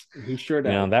optics. He sure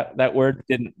does. You know, that word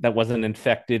wasn't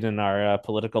infected in our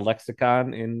political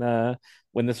lexicon in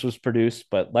when this was produced,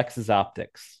 but Lex's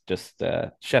optics, just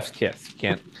chef's kiss.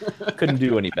 Couldn't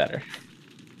do any better.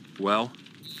 Well,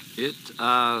 it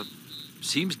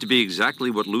seems to be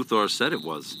exactly what Luthor said it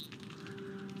was.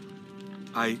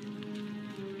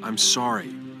 I'm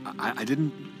sorry. I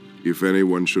didn't... If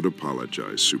anyone should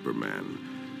apologize, Superman,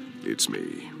 it's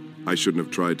me. I shouldn't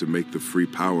have tried to make the free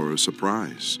power a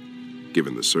surprise.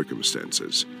 Given the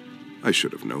circumstances, I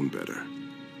should have known better.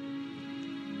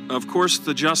 Of course,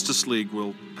 the Justice League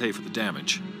will pay for the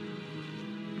damage.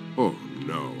 Oh,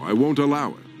 no, I won't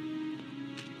allow it.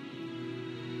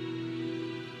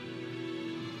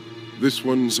 This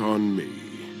one's on me.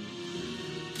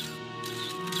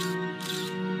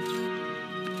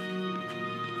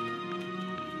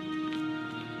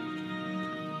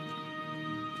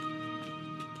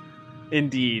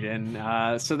 Indeed,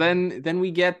 and so then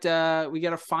we get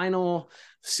a final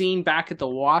scene back at the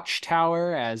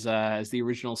Watchtower as the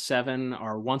original Seven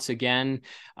are once again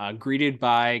greeted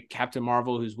by Captain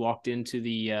Marvel, who's walked into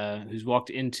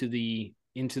the.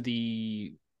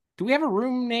 Do we have a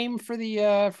room name for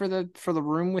the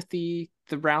room with the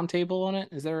round table on it?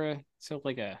 Is there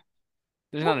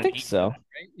There's not I think so.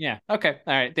 Right? Yeah. Okay.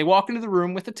 All right. They walk into the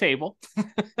room with the table,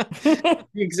 the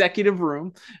executive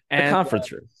room, and the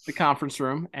conference room. The conference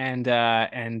room, and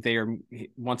they are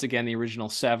once again the original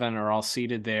Seven are all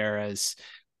seated there as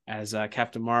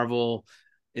Captain Marvel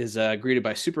is greeted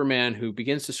by Superman, who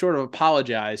begins to sort of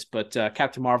apologize, but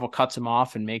Captain Marvel cuts him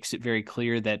off and makes it very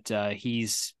clear that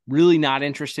he's really not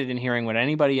interested in hearing what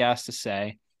anybody has to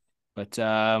say. But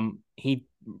he,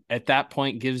 at that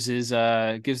point, gives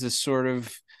this sort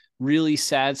of really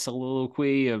sad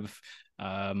soliloquy of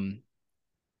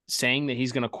saying that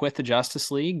he's going to quit the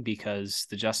Justice League because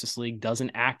the Justice League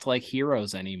doesn't act like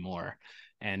heroes anymore.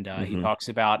 And he talks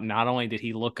about not only did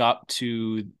he look up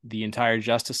to the entire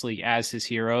Justice League as his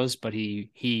heroes, but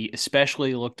he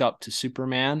especially looked up to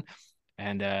Superman.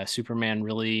 And Superman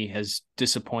really has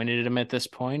disappointed him at this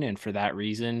point, and for that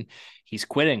reason, he's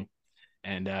quitting.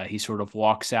 And he sort of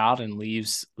walks out and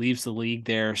leaves the league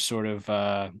there, sort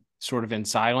of in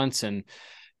silence. And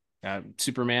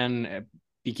Superman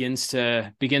begins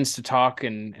to talk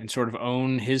and sort of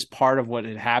own his part of what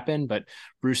had happened. But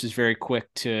Bruce is very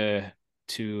quick to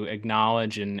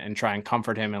acknowledge and try and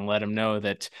comfort him and let him know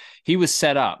that he was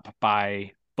set up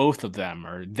by both of them,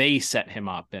 or they set him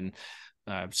up. And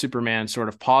Superman sort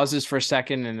of pauses for a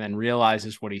second and then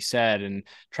realizes what he said and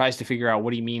tries to figure out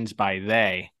what he means by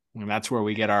they. And that's where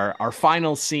we get our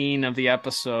final scene of the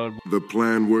episode. The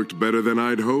plan worked better than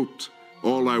I'd hoped.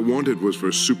 All I wanted was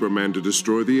for Superman to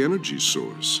destroy the energy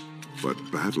source. But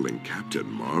battling Captain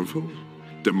Marvel?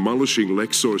 Demolishing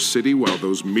Luxor City while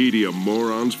those media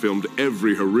morons filmed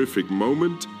every horrific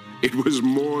moment? It was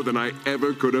more than I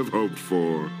ever could have hoped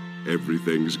for.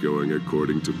 Everything's going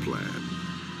according to plan.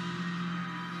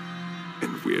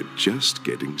 like we're just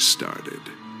getting started.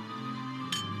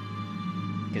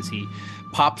 As he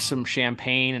pops some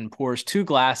champagne and pours 2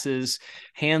 glasses,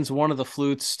 hands one of the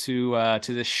flutes to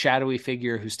this shadowy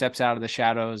figure who steps out of the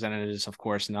shadows, and it is, of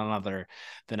course, none other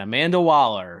than Amanda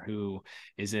Waller, who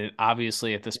is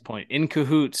obviously at this point in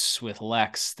cahoots with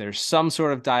Lex. There's some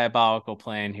sort of diabolical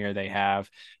plan here they have,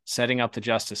 setting up the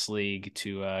Justice League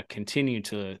to continue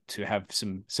to have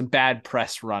some bad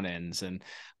press run-ins, and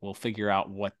we'll figure out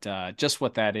what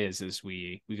that is as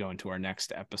we go into our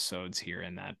next episodes here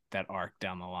in that arc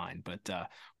down the line. But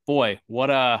boy, what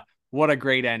a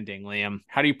great ending, Liam.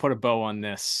 How do you put a bow on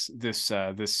this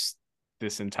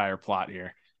entire plot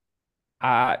here?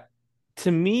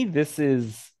 To me, this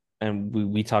is, and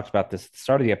we talked about this at the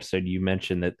start of the episode. You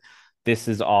mentioned that this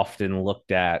is often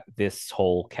looked at, this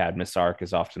whole Cadmus arc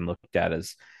is often looked at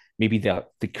as maybe the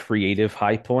creative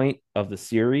high point of the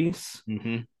series,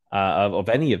 of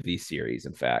any of these series,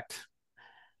 in fact.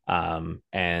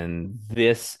 And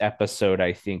this episode,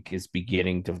 I think, is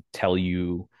beginning to tell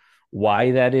you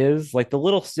why that is. Like the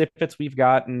little snippets we've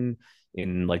gotten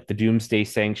in like the Doomsday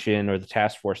Sanction or the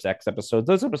Task Force X episodes,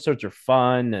 those episodes are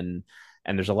fun, and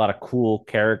there's a lot of cool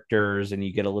characters, and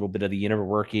you get a little bit of the inner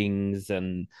workings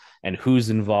and who's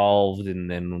involved,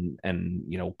 and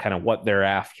you know, kind of what they're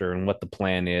after and what the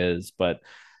plan is. But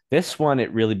this one,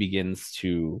 it really begins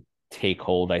to take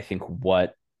hold, I think,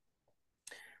 what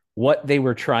they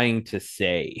were trying to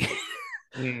say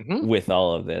with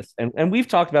all of this. And we've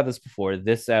talked about this before.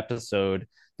 This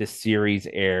series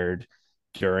aired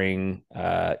during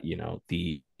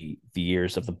the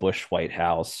years of the Bush White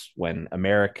House, when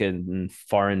American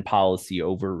foreign policy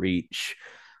overreach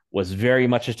was very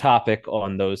much a topic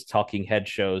on those talking head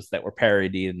shows that were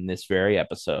parodied in this very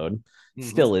episode.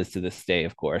 Still is to this day,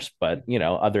 of course, but you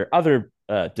know, other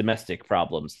domestic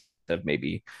problems have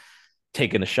maybe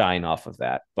taken a shine off of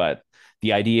that. But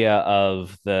the idea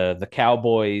of the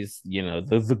cowboys, you know,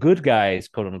 the good guys,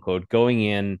 quote unquote, going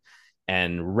in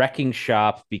and wrecking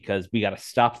shop because we got to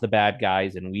stop the bad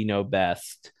guys and we know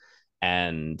best,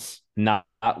 and not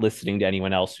listening to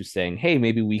anyone else who's saying, hey,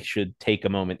 maybe we should take a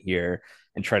moment here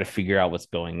and try to figure out what's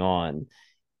going on.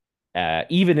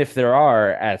 Even if there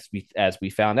are, as we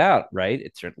found out, right?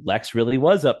 Lex really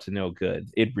was up to no good.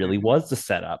 It really was a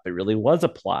setup. It really was a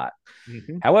plot.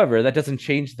 However, that doesn't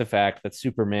change the fact that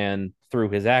Superman,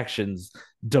 through his actions,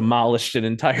 demolished an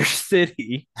entire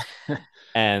city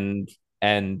and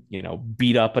you know,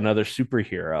 beat up another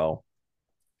superhero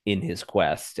in his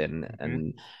quest.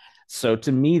 And so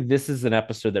to me, this is an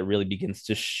episode that really begins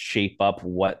to shape up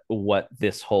what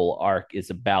this whole arc is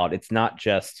about. It's not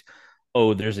just,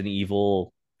 oh, there's an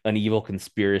evil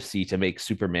conspiracy to make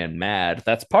Superman mad.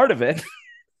 That's part of it.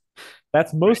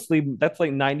 That's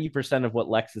like 90% of what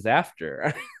Lex is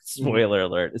after. Spoiler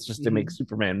alert. It's just to make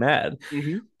Superman mad.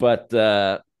 But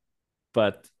at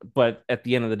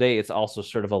the end of the day, it's also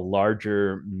sort of a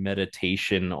larger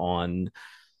meditation on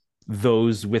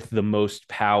those with the most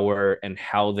power and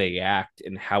how they act,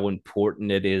 and how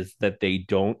important it is that they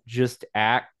don't just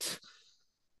act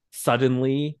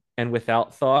suddenly and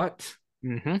without thought,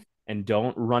 and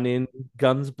don't run in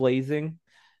guns blazing.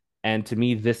 And to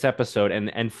me, this episode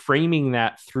and framing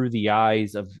that through the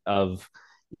eyes of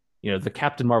you know, the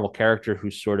Captain Marvel character, who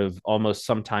sort of almost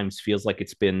sometimes feels like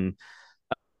it's been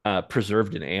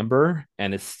preserved in amber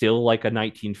and is still like a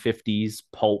 1950s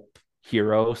pulp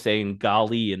hero saying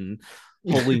golly and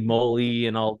holy moly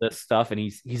and all this stuff. And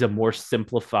he's a more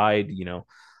simplified, you know,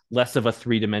 less of a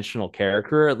three-dimensional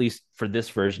character, at least for this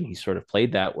version. He's sort of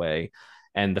played that way.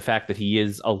 And the fact that he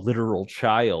is a literal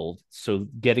child, so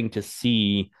getting to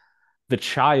see the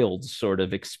child sort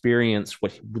of experience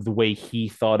the way he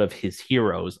thought of his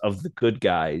heroes, of the good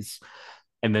guys,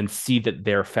 and then see that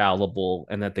they're fallible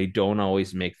and that they don't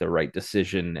always make the right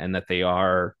decision, and that they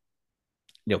are,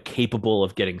 you know, capable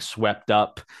of getting swept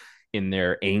up in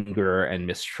their anger and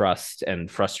mistrust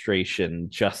and frustration,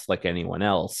 just like anyone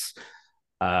else.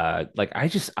 Like I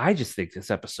just think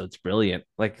this episode's brilliant,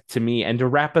 like, to me. And to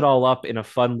wrap it all up in a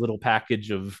fun little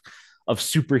package of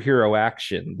superhero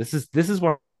action, this is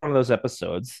one of those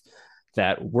episodes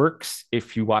that works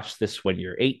if you watch this when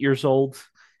you're 8 years old.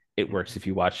 It works if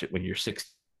you watch it when you're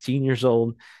 16 years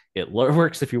old. It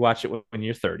works if you watch it when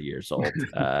you're 30 years old,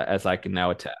 as I can now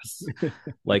attest.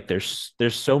 Like there's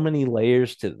so many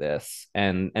layers to this,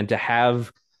 and to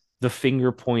have the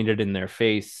finger pointed in their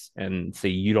face and say,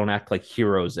 you don't act like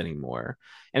heroes anymore.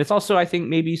 And it's also, I think,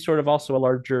 maybe sort of also a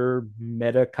larger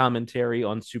meta commentary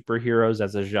on superheroes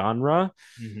as a genre,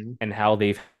 and how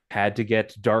they've had to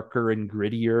get darker and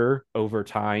grittier over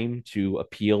time to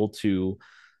appeal to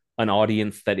an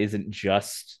audience that isn't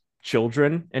just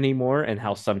children anymore, and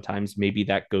how sometimes maybe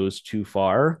that goes too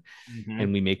far,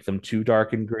 and we make them too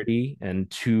dark and gritty and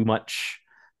too much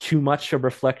a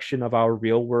reflection of our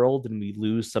real world, and we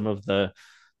lose some of the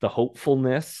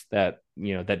hopefulness that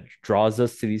that draws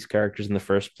us to these characters in the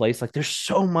first place. Like there's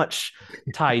so much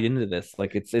tied into this.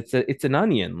 Like it's an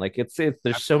onion. Like it's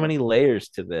there's so many layers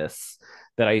to this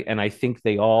that I think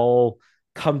they all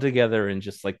come together in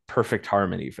just like perfect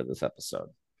harmony for this episode.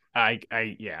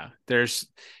 Yeah, there's,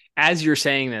 as you're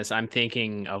saying this, I'm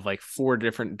thinking of like 4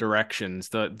 different directions.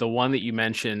 The one that you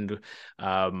mentioned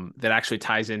that actually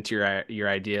ties into your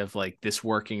idea of like this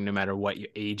working no matter what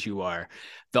age you are.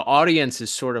 The audience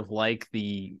is sort of like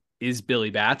is Billy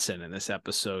Batson in this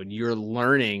episode. You're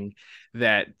learning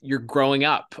that you're growing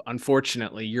up.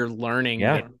 Unfortunately, you're learning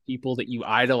that people that you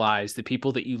idolize, the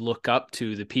people that you look up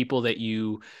to, the people that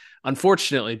you,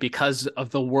 unfortunately, because of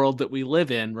the world that we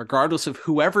live in, regardless of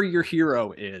whoever your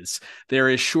hero is, there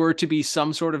is sure to be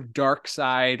some sort of dark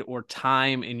side or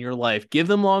time in your life. Give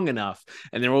them long enough,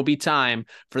 and there will be time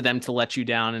for them to let you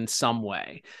down in some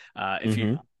way. If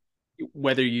you,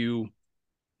 whether you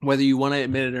want to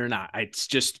admit it or not,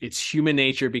 it's human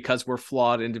nature, because we're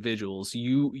flawed individuals.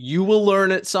 You will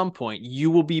learn at some point.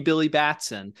 You will be Billy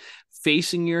Batson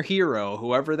facing your hero,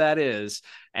 whoever that is,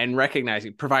 and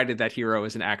recognizing, provided that hero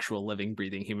is an actual living,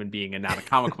 breathing human being and not a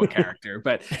comic book character.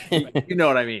 But you know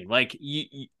what I mean? Like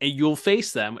you'll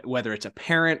face them, whether it's a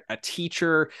parent, a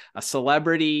teacher, a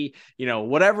celebrity,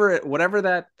 whatever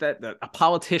that a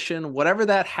politician,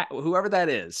 whatever whoever that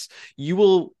is, you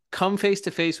will come face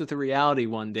to face with the reality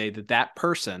one day that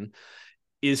person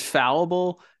is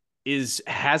fallible,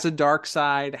 has a dark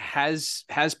side, has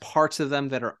parts of them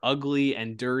that are ugly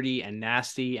and dirty and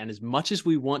nasty. And as much as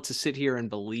we want to sit here and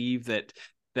believe that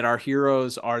our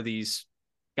heroes are these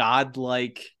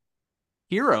godlike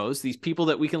heroes, these people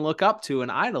that we can look up to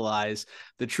and idolize,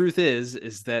 the truth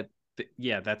is that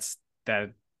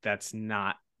that's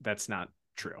not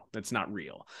true. That's not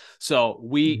real. So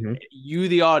you,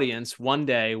 the audience, one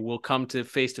day will come to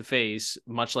face,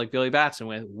 much like Billy Batson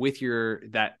with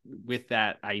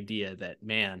that idea that,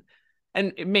 man,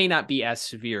 and it may not be as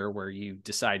severe where you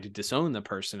decide to disown the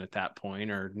person at that point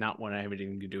or not want to have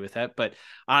anything to do with that. But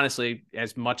honestly,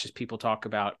 as much as people talk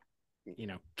about,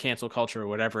 cancel culture or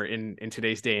whatever in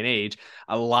today's day and age,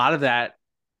 a lot of that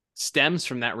stems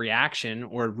from that reaction,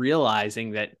 or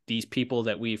realizing that these people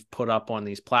that we've put up on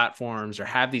these platforms or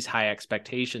have these high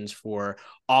expectations for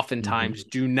oftentimes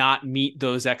do not meet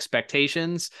those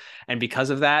expectations. And because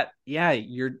of that,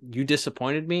 you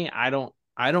disappointed me. I don't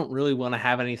really want to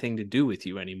have anything to do with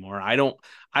you anymore.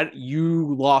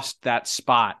 You lost that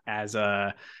spot as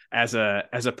a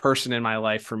person in my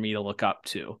life for me to look up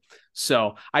to.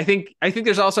 So I think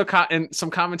there's also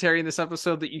some commentary in this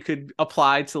episode that you could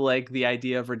apply to like the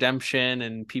idea of redemption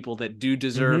and people that do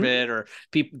deserve it, or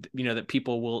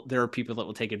people, there are people that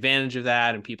will take advantage of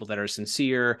that and people that are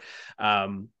sincere.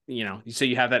 So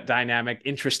you have that dynamic.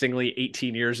 Interestingly,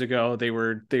 18 years ago, they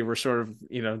were sort of,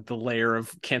 the layer of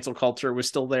cancel culture was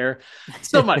still there.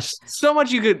 So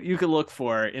much you could look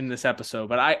for in this episode.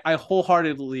 But I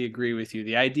wholeheartedly agree with you.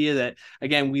 The idea that,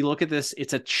 again, we look at this,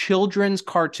 it's a children's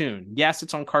cartoon. Yes,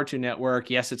 it's on Cartoon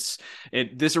Network. Yes,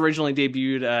 this originally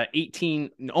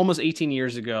debuted almost 18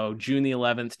 years ago, June the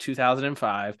 11th,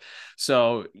 2005.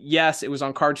 So yes, it was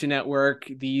on Cartoon Network.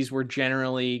 These were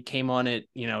generally came on at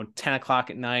 10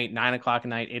 o'clock at night, 9 o'clock at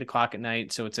night, 8 o'clock at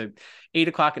night. So it's a 8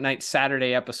 o'clock at night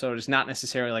Saturday episode. It's not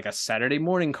necessarily like a Saturday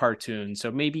morning cartoon. So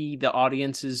maybe the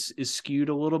audience is skewed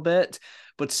a little bit,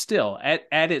 but still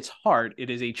at its heart,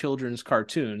 it is a children's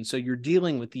cartoon. So you're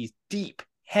dealing with these deep,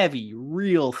 heavy,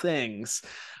 real things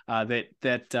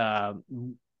that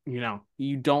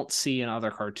you don't see in other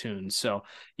cartoons. So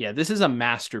yeah, this is a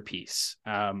masterpiece.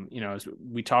 As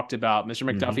we talked about, Mr.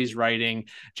 McDuffie's writing,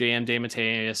 J.M.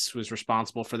 DeMatteis was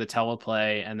responsible for the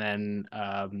teleplay, and then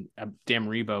Dan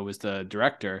Rebo was the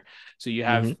director. So you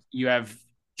have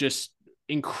just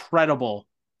incredible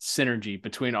synergy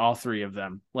between all three of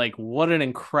them. Like, what an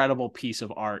incredible piece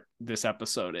of art this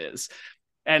episode is.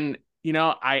 And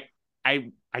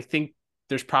I think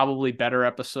there's probably better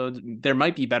episodes. There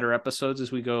might be better episodes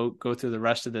as we go through the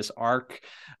rest of this arc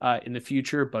in the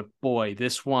future. But boy,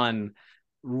 this one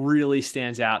really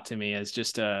stands out to me as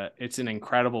just it's an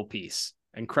incredible piece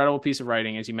of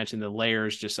writing. As you mentioned, the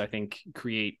layers just, I think,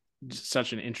 create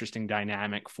such an interesting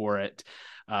dynamic for it.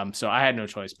 So I had no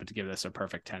choice but to give this a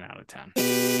perfect 10 out of 10.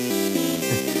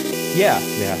 Yeah,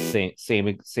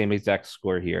 same exact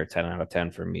score here. 10 out of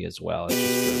 10 for me as well. It's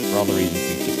just for all the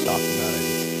reasons we just talked about it.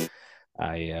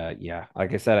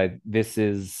 Like I said,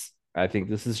 I think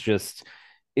this is just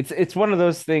it's one of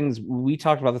those things. We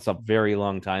talked about this a very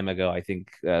long time ago. I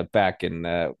think back in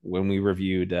when we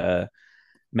reviewed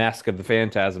Mask of the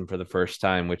Phantasm for the first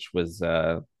time, which was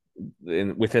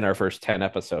within our first 10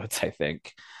 episodes, I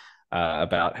think,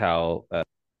 about how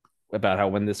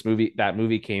when that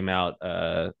movie came out,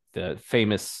 the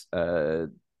famous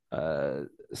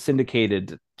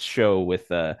syndicated show with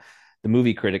the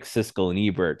movie critics Siskel and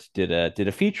Ebert did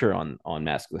a feature on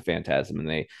Mask of the Phantasm, and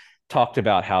they talked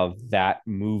about how that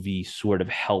movie sort of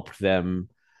helped them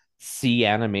see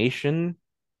animation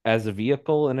as a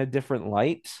vehicle in a different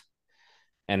light,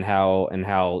 and how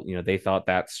they thought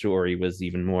that story was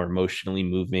even more emotionally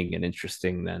moving and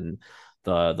interesting than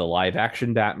the live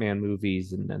action Batman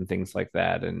movies and things like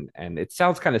that. And it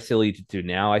sounds kind of silly to do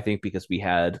now, I think, because we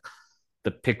had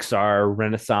the Pixar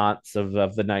renaissance of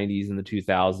the 90s and the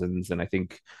 2000s, and I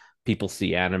think people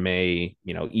see anime,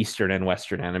 Eastern and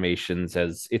Western animations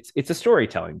as it's a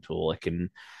storytelling tool. It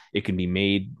can be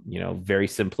made, very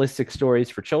simplistic stories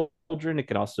for children. It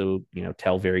can also,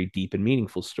 tell very deep and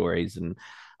meaningful stories. And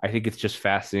I think it's just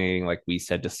fascinating, like we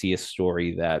said, to see a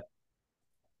story that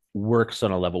works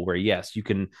on a level where, yes, you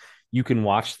can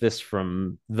watch this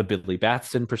from the Billy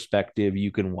Batson perspective.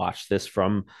 You can watch this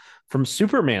from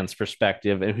Superman's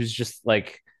perspective, and who's just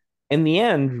like, in the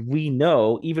end, we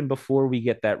know, even before we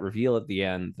get that reveal at the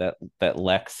end, that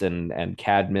Lex and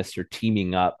Cadmus are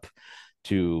teaming up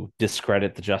to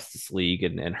discredit the Justice League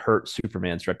and hurt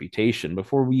Superman's reputation.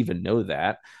 Before we even know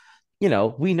that,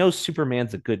 we know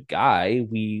Superman's a good guy.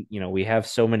 We have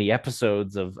so many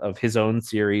episodes of his own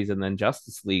series and then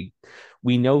Justice League.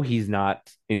 We know he's not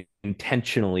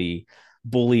intentionally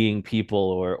bullying people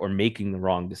or making the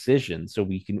wrong decision. So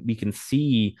we can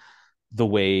see the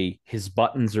way his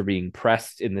buttons are being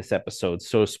pressed in this episode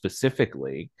so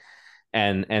specifically,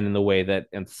 and in the way that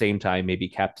at the same time maybe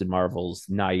Captain Marvel's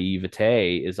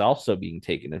naivete is also being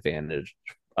taken advantage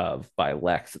of by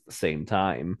Lex at the same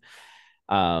time.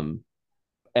 And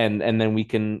then we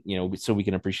can, so we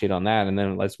can appreciate on that. And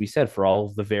then, as we said, for all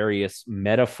of the various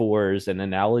metaphors and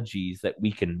analogies that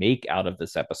we can make out of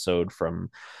this episode, from,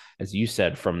 as you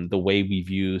said, from the way we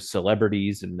view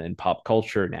celebrities and pop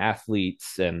culture and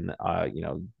athletes and,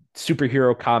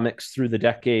 superhero comics through the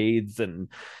decades and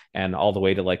all the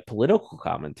way to like political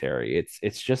commentary.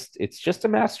 It's just a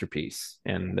masterpiece.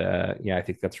 And I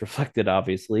think that's reflected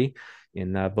obviously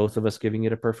in both of us giving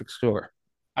it a perfect score.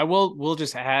 We'll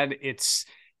just add, it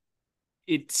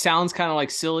sounds kind of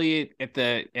like silly at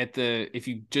the if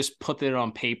you just put it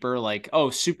on paper, like,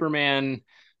 oh, Superman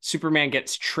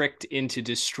gets tricked into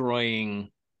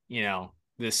destroying,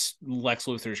 this Lex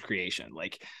Luthor's creation.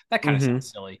 Like, that kind of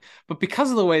sounds silly. But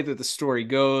because of the way that the story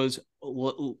goes,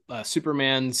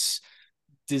 Superman's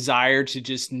desire to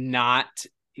just not,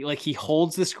 like, he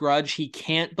holds this grudge. He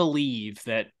can't believe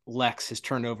that Lex has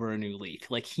turned over a new leaf.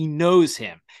 Like, he knows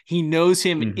him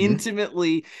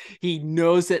intimately. He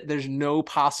knows that there's no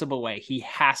possible way. He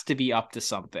has to be up to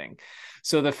something.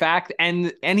 So the fact,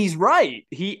 and he's right.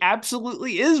 He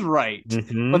absolutely is right.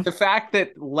 But the fact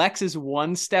that Lex is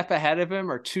one step ahead of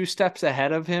him or two steps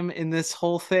ahead of him in this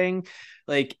whole thing,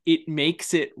 like, it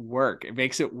makes it work. It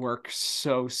makes it work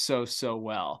so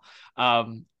well.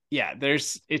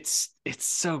 It's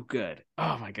so good.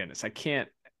 Oh my goodness. I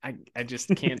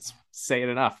just can't say it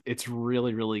enough. It's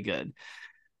really, really good.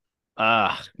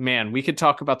 Man, we could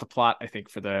talk about the plot, I think,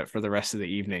 for the rest of the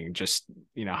evening. Just,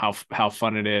 how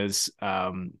fun it is.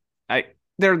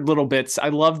 There are little bits. I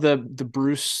love the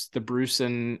Bruce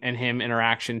and him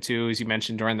interaction too, as you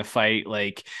mentioned during the fight.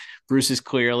 Like, Bruce is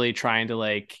trying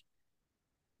to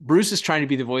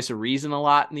be the voice of reason a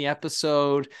lot in the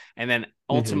episode, and then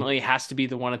ultimately has to be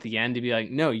the one at the end to be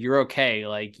like, no, you're okay.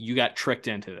 Like, you got tricked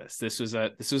into this. This was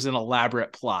an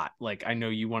elaborate plot. Like, I know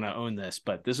you want to own this,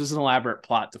 but this was an elaborate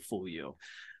plot to fool you.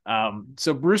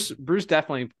 So Bruce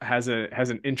definitely has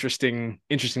an interesting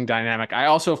dynamic. I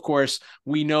also, of course,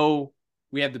 we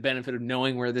have the benefit of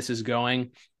knowing where this is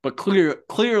going, but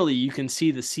clearly you can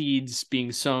see the seeds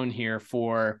being sown here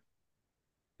for,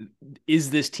 is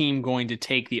this team going to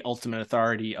take the ultimate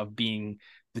authority of being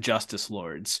the Justice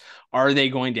Lords? Are they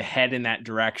going to head in that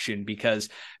direction? Because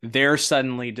they're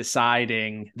suddenly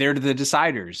deciding, they're the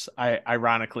deciders,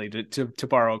 ironically, to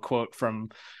borrow a quote from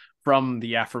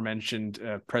the aforementioned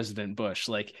President Bush.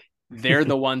 Like, they're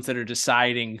the ones that are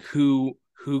deciding who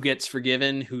gets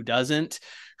forgiven, who doesn't,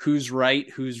 who's right,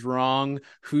 who's wrong,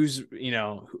 who's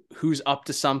up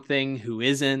to something, who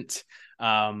isn't.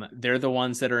 They're the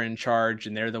ones that are in charge,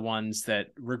 and they're the ones that,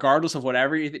 regardless of what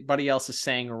everybody else is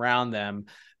saying around them,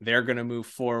 they're going to move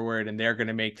forward, and they're going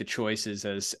to make the choices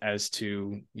as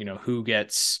to, who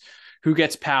gets who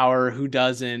gets power, who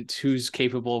doesn't, who's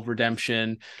capable of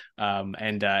redemption,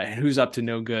 and who's up to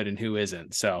no good and who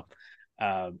isn't.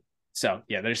 So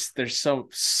yeah, there's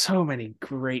so many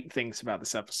great things about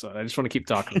this episode. I just want to keep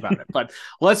talking about it. But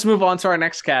let's move on to our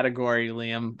next category,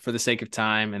 Liam, for the sake of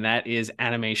time, and that is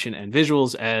animation and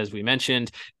visuals. As we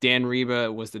mentioned, Dan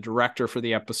Reba was the director for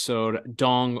the episode.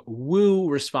 Dong Wu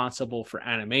responsible for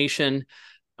animation.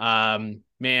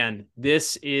 Man,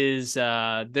 this is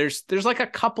there's like a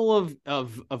couple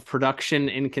of production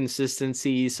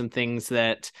inconsistencies, some things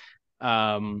that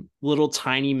little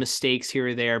tiny mistakes here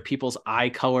or there, people's eye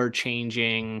color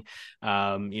changing,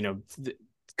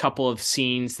 couple of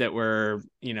scenes that were,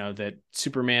 that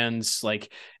Superman's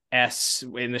like S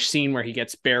in the scene where he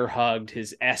gets bear hugged,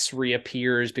 his S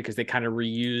reappears because they kind of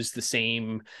reuse the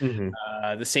same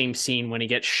scene when he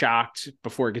gets shocked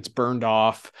before it gets burned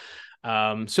off.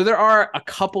 So there are a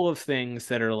couple of things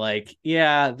that are like,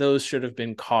 yeah, those should have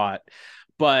been caught,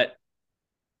 but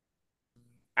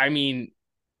I mean,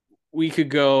 we could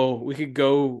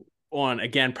go on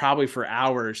again, probably for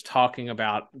hours, talking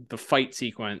about the fight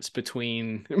sequence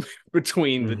between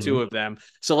the two of them.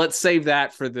 So let's save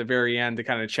that for the very end to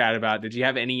kind of chat about. Did you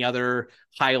have any other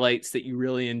highlights that you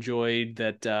really enjoyed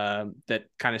that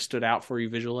kind of stood out for you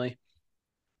visually?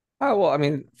 Oh, well, I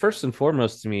mean, first and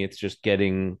foremost to me, it's just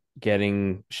getting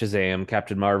Shazam,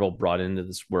 Captain Marvel brought into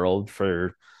this world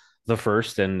for the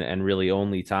first and really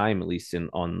only time, at least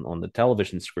on the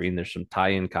television screen. There's some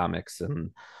tie-in comics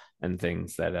and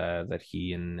things that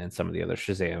he and some of the other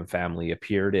Shazam family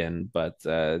appeared in, but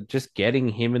just getting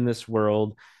him in this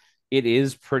world, it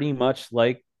is pretty much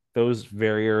like those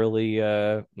very early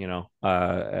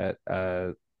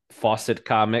Fawcett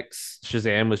comics.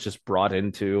 Shazam was just brought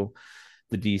into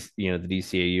the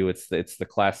DCAU. It's the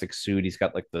classic suit. He's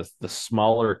got like the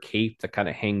smaller cape that kind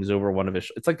of hangs over one of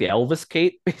his. It's like the Elvis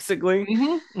cape, basically.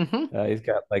 He's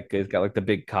got like the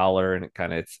big collar, and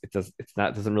it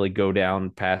doesn't really go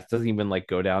down past. Doesn't even like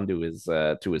go down to his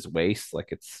waist. Like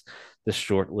it's this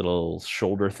short little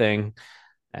shoulder thing,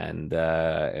 and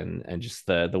just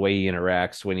the way he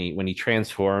interacts when he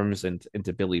transforms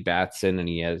into Billy Batson, and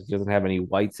he doesn't have any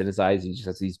whites in his eyes. He just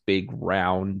has these big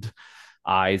round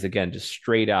eyes, again, just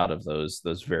straight out of those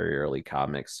very early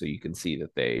comics. So you can see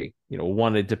that they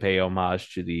wanted to pay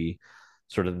homage to the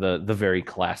sort of the very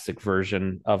classic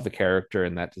version of the character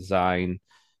and that design.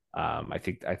 I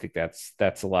think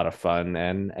that's a lot of fun,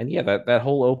 and yeah, that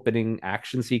whole opening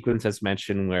action sequence, as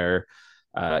mentioned, where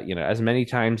as many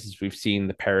times as we've seen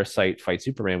the Parasite fight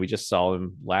Superman, we just saw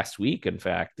him last week, in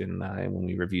fact, when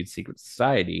we reviewed Secret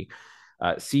Society.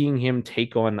 Seeing him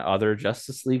take on other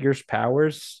Justice Leaguers'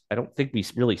 powers, I don't think we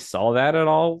really saw that at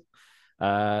all.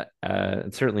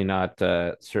 Certainly not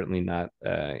at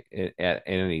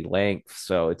any length.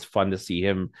 So it's fun to see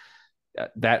him.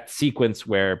 That sequence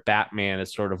where Batman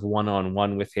is sort of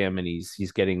one-on-one with him, and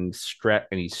he's getting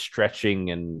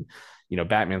stretching, and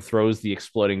Batman throws the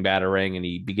exploding Batarang, and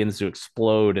he begins to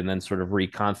explode, and then sort of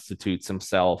reconstitutes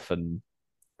himself, and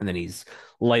then he's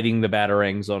lighting the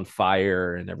Batarangs on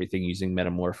fire and everything using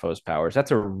Metamorphose powers.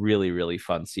 That's a really, really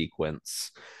fun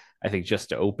sequence, I think, just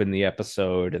to open the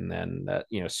episode. And then,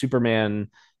 Superman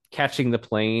catching the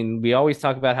plane. We always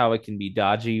talk about how it can be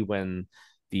dodgy when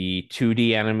the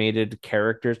 2D animated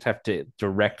characters have to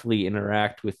directly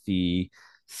interact with the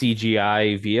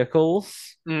CGI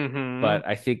vehicles. But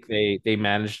I think they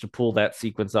managed to pull that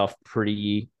sequence off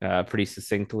pretty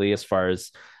succinctly, as far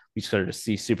as we sort of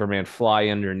see Superman fly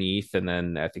underneath, and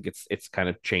then I think it's kind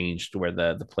of changed where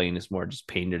the plane is more just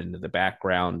painted into the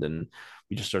background, and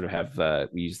we just sort of have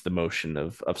we use the motion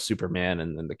of Superman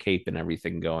and the cape and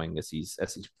everything going as he's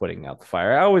putting out the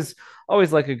fire. I always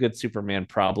like a good Superman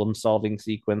problem solving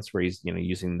sequence where he's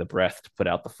using the breath to put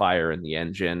out the fire in the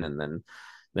engine, and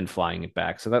then flying it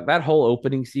back. So that whole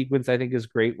opening sequence, I think, is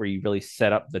great, where you really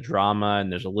set up the drama,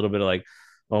 and there's a little bit of like,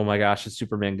 oh my gosh, is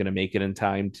Superman going to make it in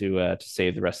time to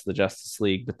save the rest of the Justice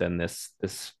League? But then this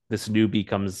newbie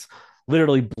comes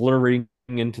literally blurring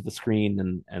into the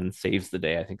screen and saves the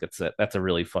day. I think that's a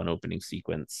really fun opening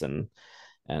sequence, and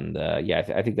yeah,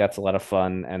 I think that's a lot of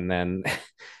fun. And then,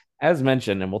 as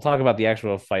mentioned, and we'll talk about the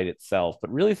actual fight itself,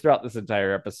 but really throughout this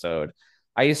entire episode,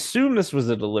 I assume this was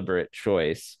a deliberate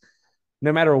choice.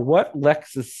 No matter what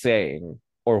Lex is saying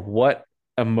or what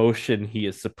emotion he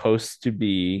is supposed to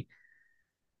be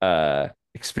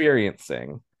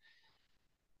experiencing,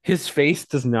 his face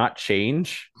does not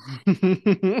change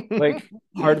like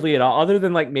hardly at all, other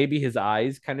than like maybe his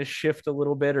eyes kind of shift a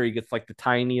little bit, or he gets like the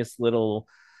tiniest little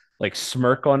like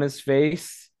smirk on his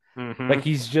face. Like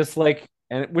he's just like,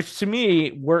 and which to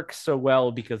me works so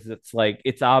well, because it's like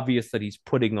it's obvious that he's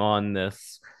putting on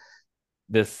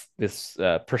this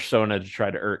persona to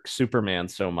try to irk Superman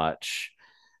so much.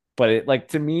 But it, like,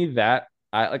 to me, that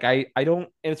I don't,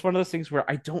 and it's one of those things where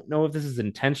I don't know if this is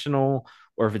intentional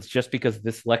or if it's just because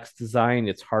this Lex design,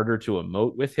 it's harder to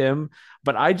emote with him.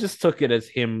 But I just took it as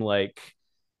him, like,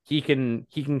 he can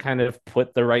kind of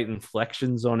put the right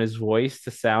inflections on his voice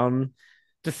to sound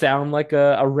like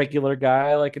a regular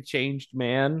guy, like a changed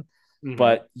man.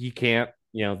 But you can't,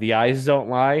 the eyes don't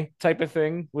lie type of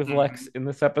thing with Lex in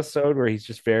this episode, where he's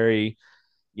just very,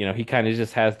 he kind of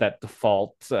just has that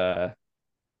default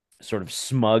sort of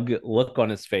smug look on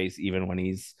his face, even when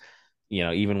he's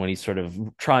sort of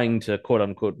trying to quote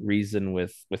unquote reason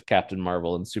with Captain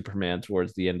Marvel and Superman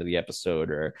towards the end of the episode,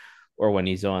 or when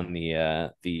he's on the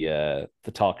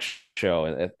talk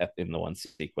show in the one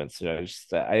sequence.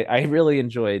 I really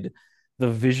enjoyed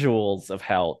the visuals of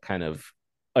how kind of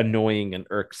annoying and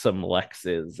irksome Lex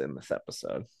is in this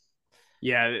episode.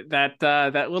 Yeah,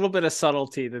 that little bit of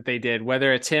subtlety that they did,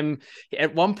 whether it's him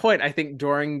at one point, I think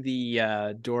during the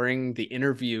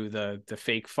interview, the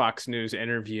fake Fox News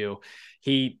interview,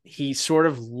 he sort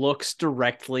of looks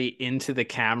directly into the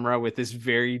camera with this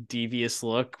very devious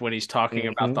look when he's talking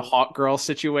about the Hawk Girl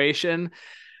situation.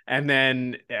 And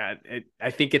then I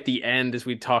think at the end, as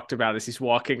we talked about, as he's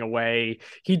walking away,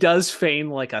 he does feign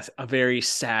like a very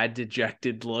sad,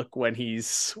 dejected look when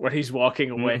he's walking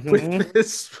away with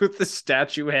the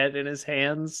statue head in his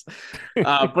hands.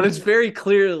 But it's very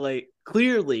clearly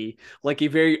like a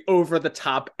very over the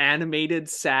top animated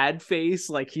sad face.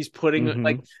 Like he's putting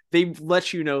like they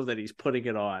let you know that he's putting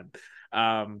it on.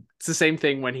 It's the same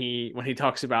thing when he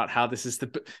talks about how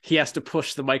he has to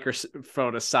push the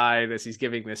microphone aside as he's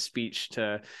giving this speech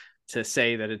to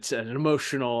say that it's the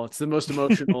most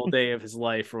emotional day of his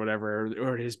life or whatever,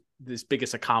 or his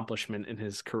biggest accomplishment in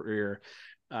his career.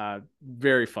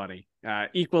 Very funny.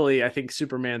 Equally, I think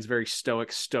Superman's very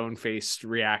stoic, stone-faced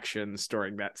reactions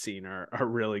during that scene are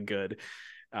really good.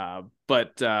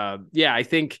 But I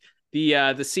think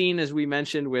the scene, as we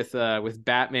mentioned, with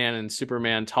Batman and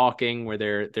Superman talking,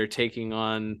 where they're taking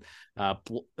on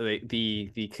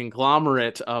the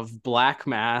conglomerate of Black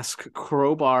Mask,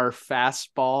 Crowbar,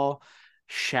 Fastball,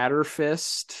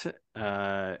 Shatterfist.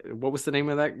 What was the name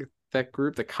of that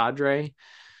group? The Cadre.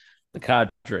 The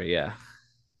Cadre, yeah.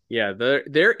 Yeah,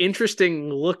 they're interesting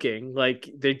looking. Like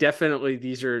they definitely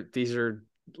these are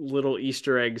little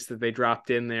Easter eggs that they dropped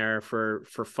in there for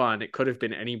fun. It could have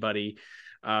been anybody.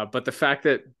 But the fact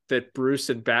that Bruce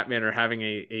and Batman are having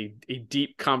a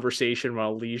deep conversation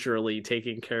while leisurely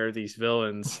taking care of these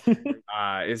villains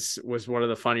was one of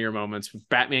the funnier moments.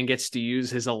 Batman gets to use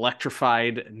his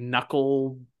electrified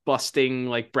knuckle busting,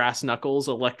 like brass knuckles,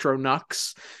 Electro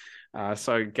Knucks.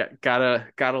 So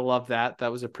gotta love that.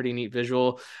 That was a pretty neat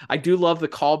visual. I do love the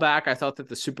callback. I thought that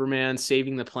the Superman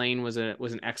saving the plane was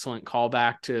an excellent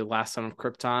callback to Last Son of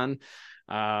Krypton.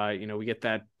 We get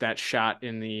that shot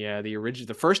in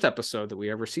the first episode that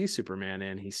we ever see Superman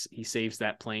in. He saves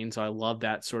that plane, so I love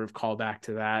that sort of callback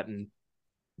to that, and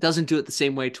doesn't do it the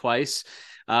same way twice.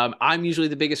 I'm usually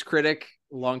the biggest critic.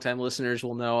 Longtime listeners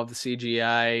will know of the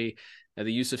CGI,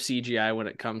 the use of CGI when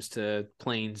it comes to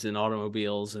planes and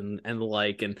automobiles and the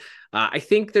like. And I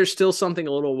think there's still something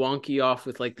a little wonky off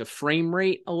with like the frame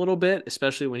rate a little bit,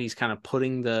 especially when he's kind of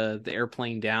putting the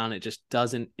airplane down. It just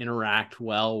doesn't interact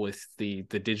well with the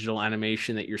digital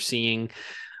animation that you're seeing,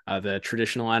 the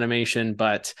traditional animation.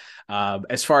 But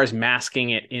as far as masking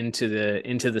it into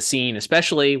the scene,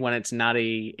 especially when it's not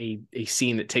a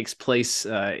scene that takes place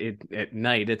at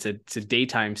night, it's a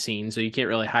daytime scene, so you can't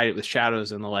really hide it with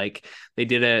shadows and the like. They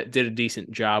did a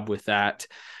decent job with that.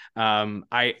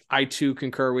 I too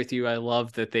concur with you. I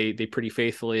love that they pretty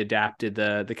faithfully adapted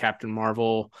the Captain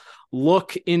Marvel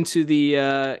look into the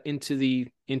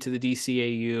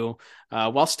DCAU,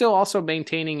 while still also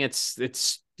maintaining its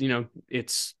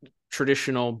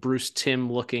traditional Bruce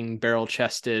Timm looking barrel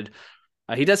chested.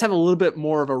 He does have a little bit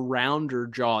more of a rounder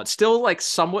jaw. It's still like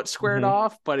somewhat squared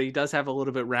off, but he does have a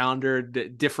little bit rounder,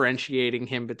 differentiating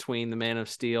him between the Man of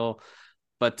Steel.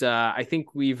 But I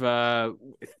think we've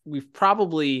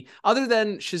probably, other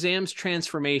than Shazam's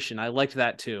transformation, I liked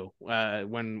that too.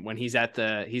 When he's at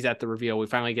the reveal, we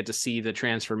finally get to see the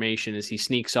transformation as he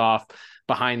sneaks off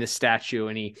behind the statue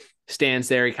and he stands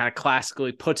there. He kind of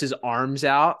classically puts his arms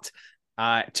out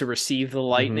to receive the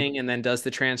lightning, and then does the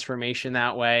transformation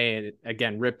that way. And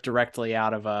again, ripped directly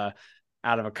out of a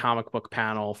comic book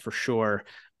panel for sure.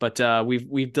 But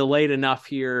we've delayed enough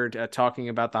here talking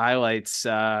about the highlights.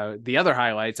 The other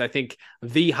highlights, I think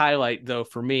the highlight though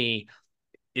for me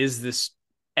is this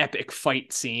epic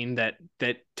fight scene that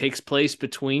takes place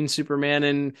between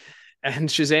Superman and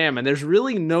Shazam, and there's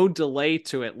really no delay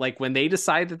to it. Like when they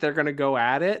decide that they're going to go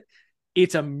at it,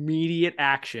 it's immediate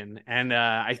action. And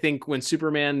I think when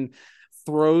Superman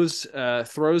throws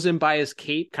him by his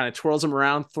cape, kind of twirls him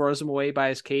around, throws him away by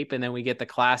his cape, and then we get the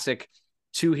classic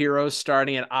two heroes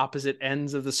starting at opposite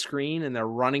ends of the screen, and they're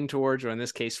running towards, or in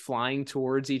this case, flying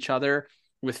towards each other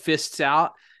with fists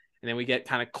out. And then we get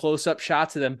kind of close-up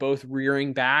shots of them both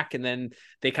rearing back, and then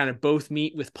they kind of both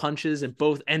meet with punches and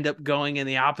both end up going in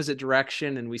the opposite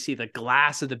direction. And we see the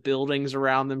glass of the buildings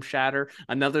around them shatter.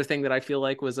 Another thing that I feel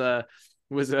like was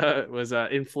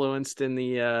influenced in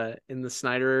the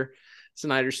Snyder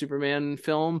Superman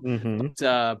film.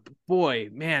 But boy,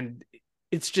 man,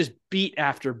 it's just beat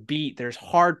after beat. There's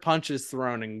hard punches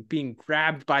thrown and being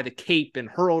grabbed by the cape and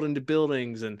hurled into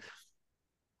buildings. And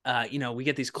we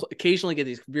get occasionally get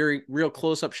these very real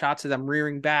close-up shots of them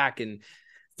rearing back and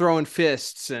throwing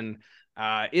fists, and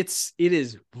it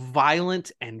is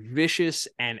violent and vicious,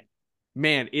 and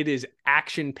man, it is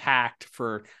action-packed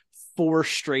for 4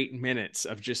 straight minutes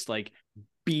of just like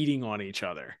beating on each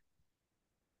other.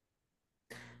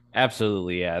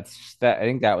 Absolutely, yeah. It's just that I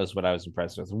think that was what I was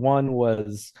impressed with. One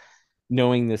was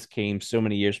knowing this came so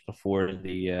many years before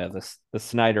the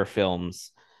Snyder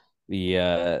films.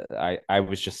 I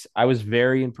was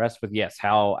very impressed with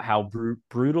how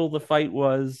brutal the fight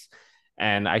was.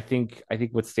 And I think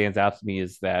what stands out to me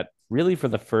is that really for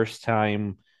the first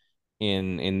time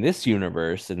in this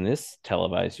universe, in this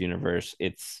televised universe,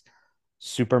 it's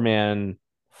Superman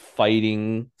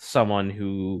fighting someone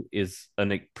who is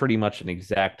pretty much an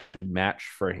exact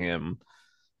match for him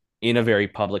in a very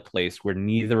public place where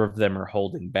neither of them are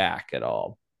holding back at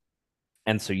all.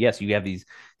 And so, yes, you have these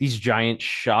giant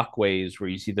shockwaves where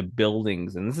you see the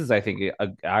buildings, and this is, I think,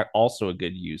 also a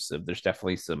good use of. There's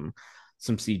definitely some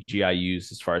CGI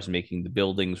use as far as making the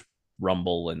buildings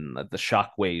rumble, and the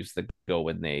shockwaves that go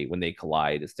when they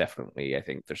collide is definitely. I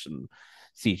think there's some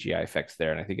CGI effects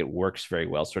there, and I think it works very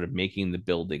well, sort of making the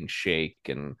building shake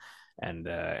and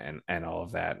all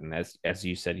of that. And as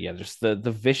you said, yeah, just the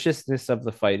viciousness of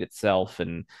the fight itself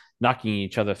and knocking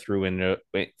each other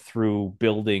through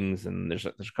buildings. And there's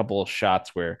a couple of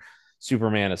shots where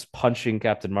Superman is punching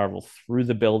Captain Marvel through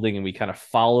the building, and we kind of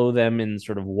follow them in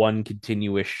sort of one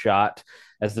continuous shot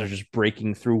as they're just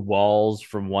breaking through walls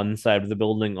from one side of the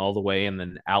building all the way and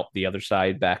then out the other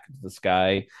side back into the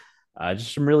sky.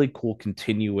 Just some really cool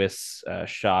continuous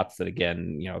shots that,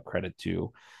 again, credit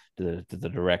to the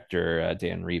director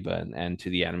Dan Reba and to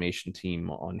the animation team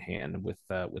on hand with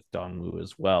Don Wu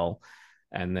as well.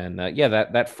 And then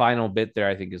that final bit there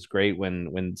I think is great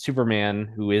when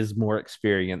Superman, who is more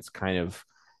experienced, kind of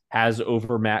has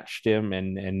overmatched him,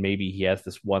 and maybe he has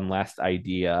this one last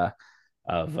idea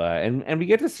of and we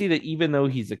get to see that even though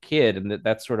he's a kid, and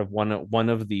that's sort of one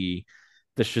of the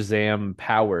Shazam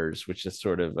powers, which is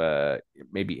sort of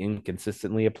maybe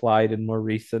inconsistently applied in more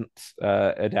recent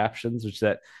adaptions, which is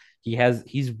that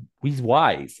he's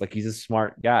wise, like he's a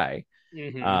smart guy.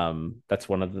 That's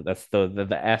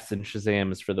the S in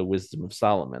Shazam is for the wisdom of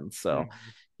Solomon. So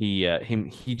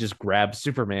he just grabs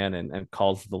Superman and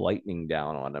calls the lightning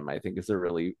down on him. I think is a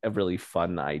really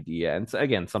fun idea, and so,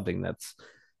 again, something that's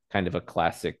kind of a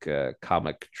classic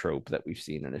comic trope that we've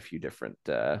seen in a few different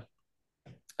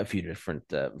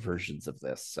versions of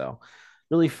this. So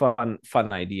really fun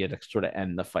idea to sort of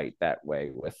end the fight that way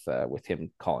with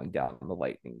him calling down the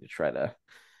lightning to try to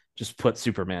just put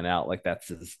Superman out. Like that's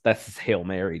his Hail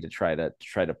Mary to try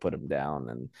to put him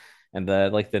down. And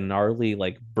the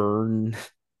gnarly burn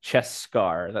chest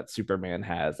scar that Superman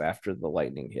has after the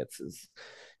lightning hits is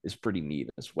pretty neat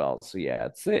as well. So yeah,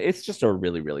 it's just a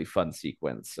really, really fun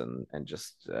sequence, and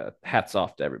just hats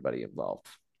off to everybody involved.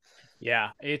 Yeah,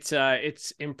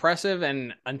 it's impressive,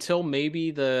 and until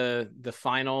maybe the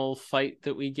final fight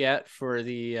that we get for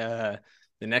the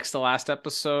next to last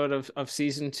episode of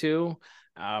season 2,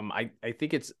 I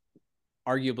think it's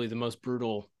arguably the most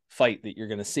brutal fight that you're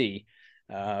going to see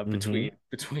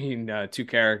between two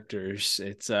characters.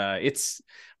 It's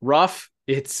rough.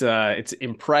 It's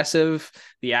impressive.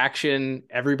 The action,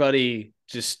 everybody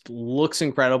just looks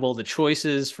incredible. The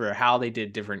choices for how they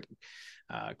did different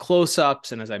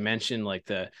close-ups, and as I mentioned, like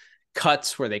the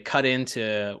cuts where they cut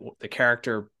into the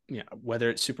character, whether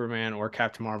it's Superman or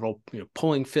Captain Marvel,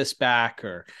 pulling fists back,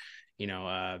 or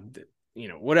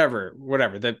whatever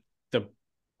the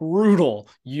brutal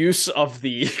use of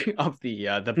the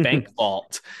bank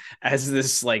vault as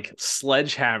this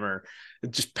sledgehammer,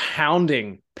 just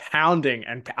pounding,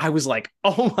 and I was like,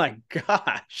 oh my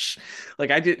gosh,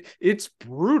 it's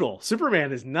brutal.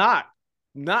 Superman is not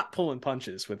pulling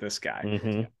punches with this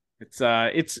guy.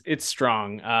 It's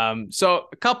strong.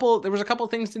 There was a couple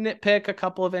things to nitpick, a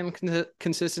couple of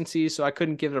inconsistencies, so I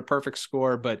couldn't give it a perfect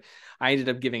score, but I ended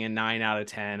up giving a 9 out of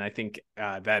 10. I think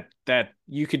that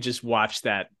you could just watch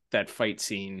that fight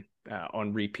scene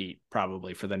on repeat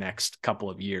probably for the next couple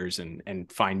of years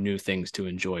and find new things to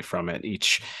enjoy from it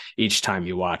each time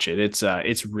you watch it.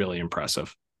 It's really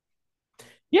impressive.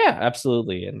 Yeah,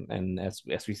 absolutely. And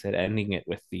as we said, ending it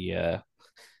with the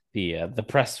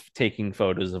press taking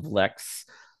photos of Lex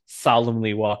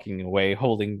solemnly walking away,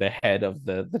 holding the head of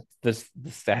the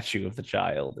statue of the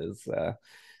child is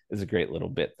a great little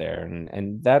bit there.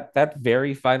 And that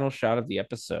very final shot of the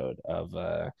episode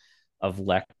of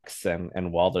Lex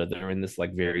and Walter, they're in this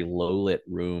like very low lit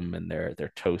room and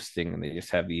they're toasting and they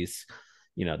just have these,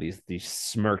 these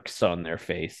smirks on their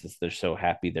faces. They're so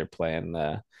happy their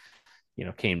plan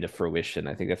came to fruition.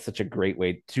 I think that's such a great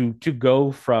way to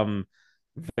go from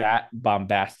that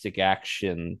bombastic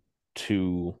action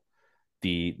to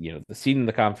the scene in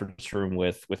the conference room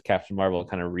with Captain Marvel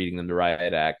kind of reading them the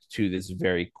riot act to this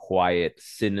very quiet,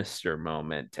 sinister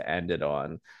moment to end it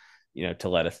on, to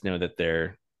let us know that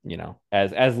they're,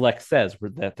 as Lex says,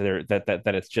 that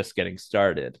it's just getting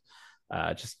started.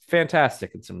 Just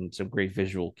fantastic, and some great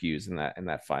visual cues in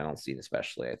that final scene,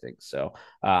 especially, I think. So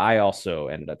I also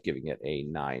ended up giving it a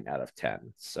 9 out of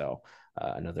 10. So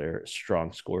another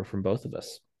strong score from both of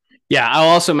us. Yeah, I'll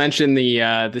also mention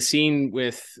the scene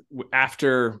with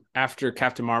after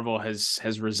Captain Marvel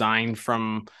has resigned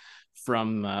from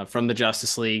the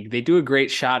Justice League. They do a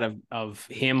great shot of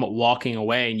him walking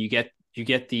away, and you get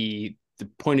the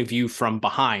point of view from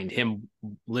behind him,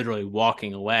 literally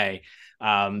walking away.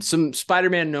 Some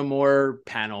Spider-Man No More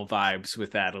panel vibes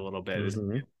with that a little bit.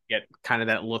 Mm-hmm. Get kind of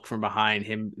that look from behind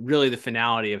him. Really, the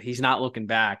finality of he's not looking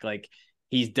back. Like,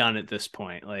 he's done at this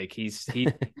point. Like he's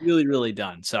really, really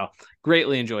done. So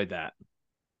greatly enjoyed that.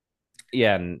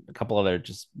 Yeah. And a couple other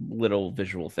just little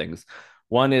visual things.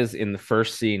 One is in the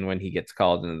first scene when he gets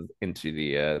called into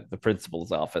the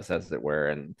principal's office, as it were,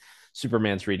 and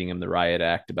Superman's reading him the riot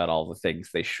act about all the things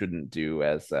they shouldn't do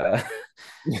as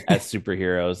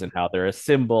superheroes and how they're a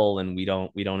symbol and we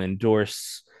don't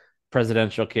endorse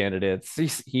presidential candidates.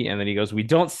 And then he goes, we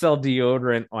don't sell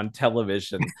deodorant on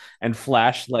television, and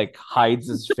Flash like hides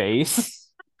his face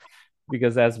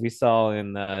because, as we saw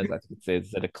in I think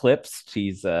it's at Eclipsed, he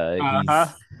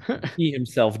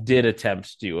himself did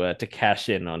attempt to cash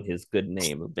in on his good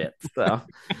name a bit. So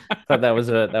I thought that was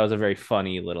a very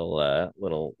funny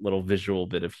little visual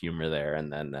bit of humor there.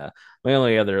 And then my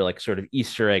only other like sort of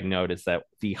Easter egg note is that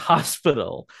the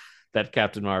hospital that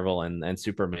Captain Marvel and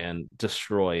Superman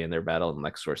destroy in their battle in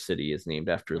Lexor City is named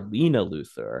after Lena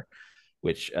Luthor,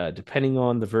 which, depending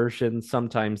on the version,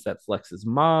 sometimes that's Lex's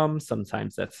mom,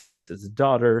 sometimes that's his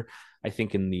daughter. I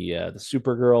think in the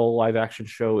Supergirl live action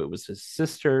show, it was his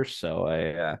sister. So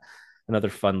another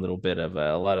fun little bit of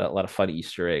a lot of fun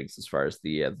Easter eggs as far as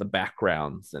the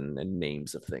backgrounds and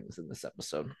names of things in this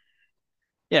episode.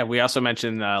 Yeah, we also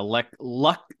mentioned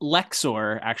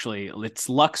Lexor. Actually, it's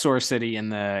Luxor City in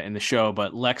the show,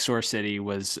 but Lexor City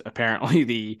was apparently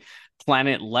the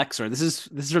planet Lexor. This is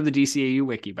from the DCAU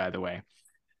wiki, by the way.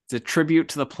 It's a tribute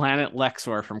to the planet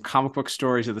Lexor from comic book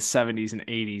stories of the 70s and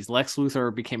 80s. Lex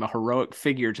Luthor became a heroic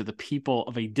figure to the people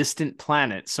of a distant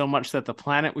planet, so much that the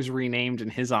planet was renamed in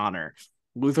his honor.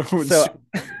 Luthor would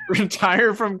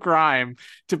retire from crime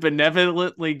to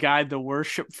benevolently guide the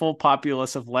worshipful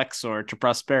populace of Lexor to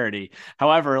prosperity.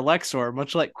 However, Lexor,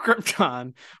 much like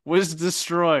Krypton, was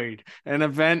destroyed, an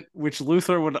event which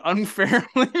Luthor would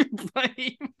unfairly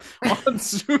blame on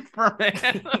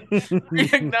Superman,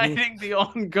 reigniting the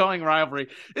ongoing rivalry.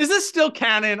 Is this still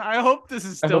canon? I hope this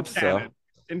is still canon. So.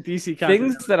 In DC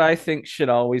things that I think should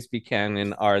always be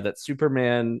canon are that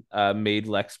Superman made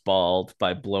Lex bald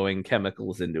by blowing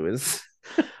chemicals into his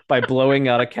by blowing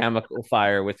out a chemical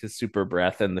fire with his super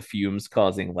breath and the fumes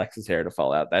causing Lex's hair to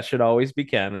fall out. That should always be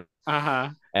canon.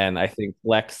 And I think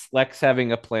Lex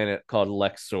having a planet called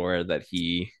Lexor that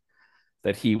he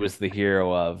was the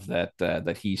hero of,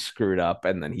 that he screwed up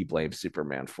and then he blamed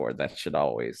Superman for, that should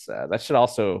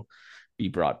also be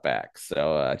brought back.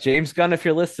 So James Gunn, if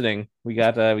you're listening, we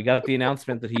got the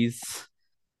announcement that he's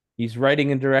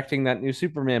writing and directing that new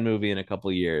Superman movie in a couple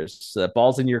of years. So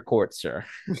ball's in your court, sir.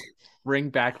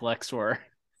 Bring back Lexor.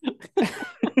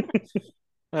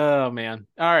 Oh man.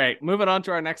 All right, moving on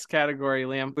to our next category,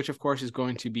 Liam, which of course is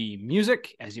going to be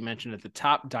music. As you mentioned at the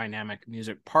top, Dynamic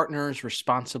Music Partners,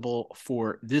 responsible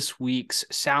for this week's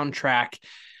soundtrack.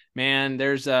 Man,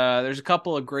 there's a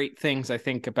couple of great things I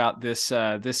think about this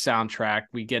soundtrack.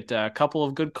 We get a couple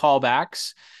of good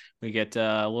callbacks. We get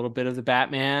a little bit of the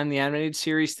Batman, the animated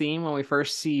series theme when we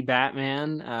first see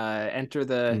Batman enter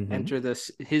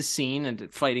his scene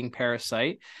and fighting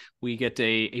Parasite. We get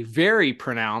a very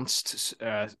pronounced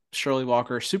Shirley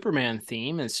Walker Superman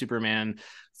theme, and Superman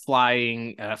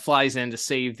flies in to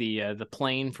save the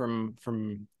plane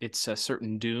from its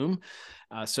certain doom.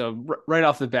 So right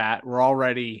off the bat, we're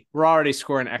already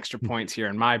scoring extra points here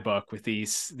in my book with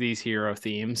these hero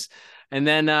themes. And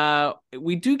then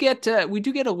we do get a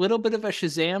little bit of a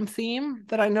Shazam theme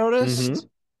that I noticed.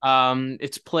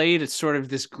 It's played. It's sort of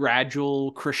this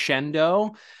gradual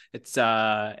crescendo. It's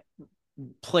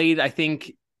played, I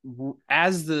think,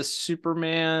 as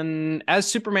Superman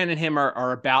and him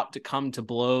are about to come to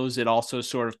blows. It also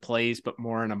sort of plays, but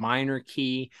more in a minor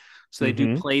key. So they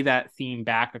do play that theme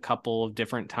back a couple of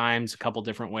different times, a couple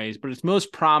different ways, but it's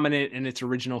most prominent in its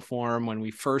original form when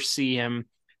we first see him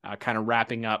kind of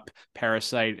wrapping up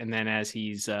Parasite, and then as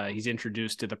he's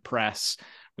introduced to the press,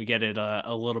 we get it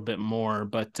a little bit more.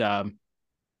 But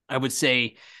I would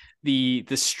say the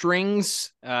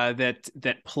strings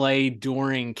that play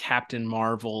during Captain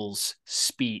Marvel's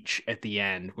speech at the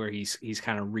end, where he's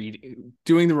kind of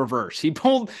doing the reverse. He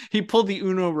pulled the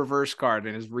Uno reverse card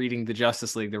and is reading the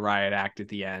Justice League, the Riot Act at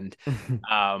the end.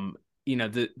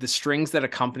 The strings that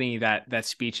accompany that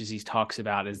speech as he talks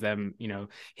about is them,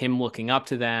 him looking up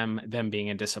to them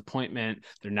being a disappointment.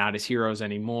 They're not his heroes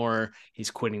anymore. He's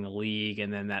quitting the league.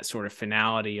 And then that sort of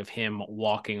finality of him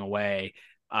walking away,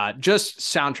 just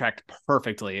soundtracked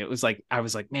perfectly. It was like, I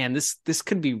was like, man, this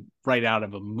could be right out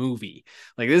of a movie.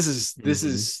 Like this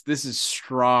is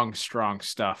strong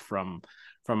stuff from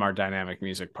our dynamic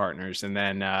music partners. And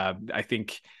then I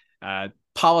think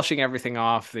polishing everything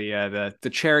off, the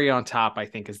cherry on top, I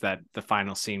think, is that the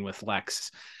final scene with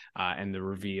Lex and the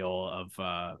reveal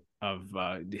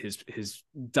of his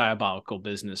diabolical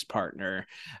business partner,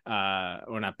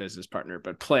 or not business partner,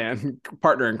 but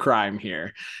partner in crime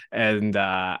here. And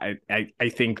I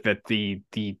think that the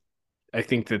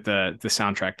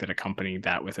soundtrack that accompanied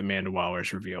that with Amanda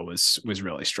Waller's reveal was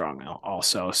really strong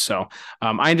also. So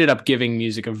I ended up giving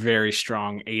music a very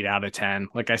strong 8 out of 10.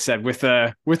 Like I said, with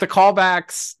the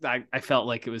callbacks, I felt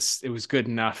like it was good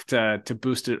enough to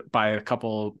boost it by a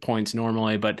couple points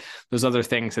normally, but those other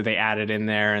things that they added in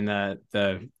there and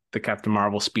the Captain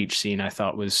Marvel speech scene, I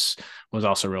thought was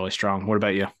also really strong. What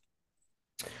about you?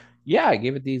 Yeah, I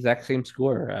gave it the exact same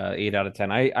score, 8 out of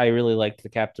 10. I really liked the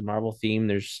Captain Marvel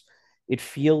theme. It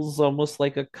feels almost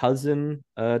like a cousin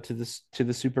to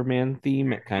the Superman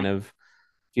theme. It kind of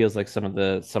feels like some of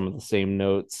the same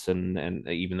notes, and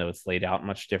even though it's laid out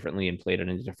much differently and played in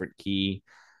a different key,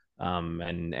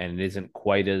 and it isn't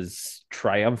quite as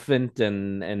triumphant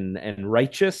and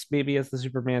righteous maybe as the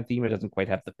Superman theme. It doesn't quite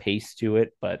have the pace to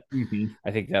it, but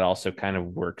I think that also kind of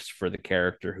works for the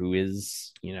character, who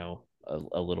is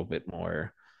a little bit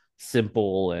more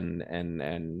simple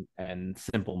and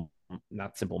simple.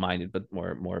 Not simple-minded, but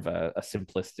more of a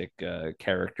simplistic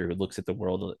character who looks at the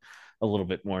world a little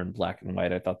bit more in black and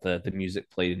white. I thought the music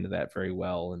played into that very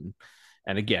well, and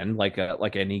again, like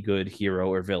any good hero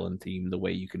or villain theme, the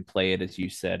way you can play it, as you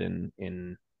said,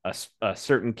 in a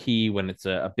certain key when it's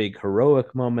a big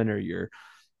heroic moment, or you're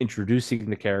introducing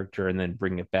the character, and then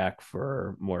bring it back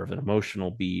for more of an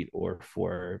emotional beat, or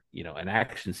for an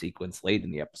action sequence late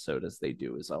in the episode, as they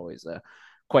do, is always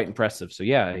quite impressive. So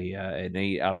yeah, an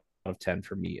 8 out of 10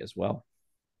 for me as well.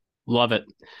 Love it.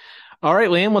 All right,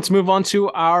 Liam, let's move on to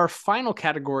our final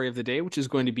category of the day, which is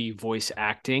going to be voice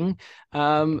acting.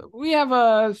 We have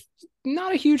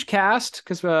not a huge cast,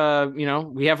 because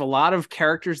we have a lot of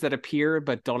characters that appear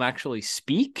but don't actually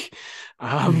speak.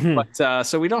 But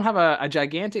so we don't have a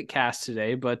gigantic cast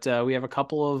today, but we have a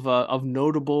couple of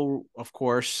notable, of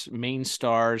course, main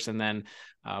stars, and then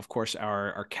of course,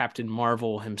 our Captain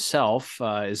Marvel himself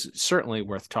is certainly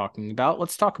worth talking about.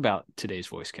 Let's talk about today's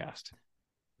voice cast.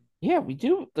 Yeah, we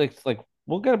do. Like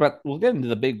we'll get into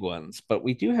the big ones, but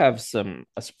we do have a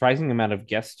surprising amount of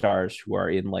guest stars who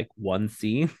are in like one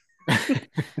scene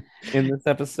in this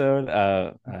episode.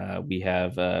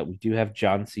 We do have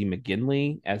John C.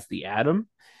 McGinley as the Atom,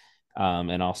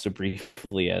 and also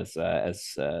briefly as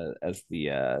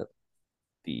the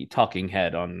talking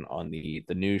head on the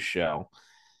news show.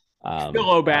 Phil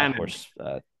O'Bannon. Of course,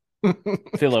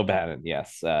 Phil O'Bannon,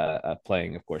 yes,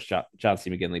 playing, of course, John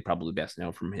C. McGinley, probably best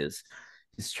known from his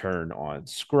turn on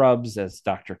Scrubs as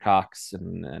Dr. Cox,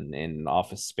 and in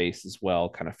Office Space as well.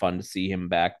 Kind of fun to see him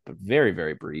back, but very,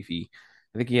 very brief.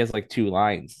 I think he has like 2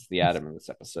 lines as the Atom in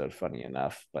this episode, funny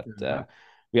enough. But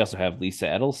we also have Lisa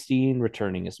Edelstein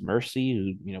returning as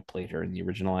Mercy, who played her in the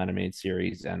original animated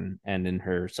series and in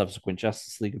her subsequent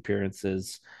Justice League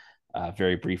appearances.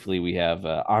 Very briefly, we have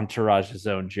Entourage's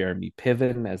own Jeremy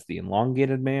Piven as the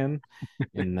elongated man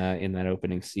in that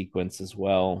opening sequence as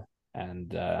well, and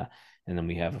then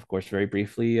we have, of course, very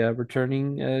briefly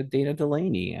returning Dana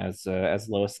Delaney as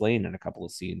Lois Lane in a couple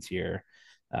of scenes here.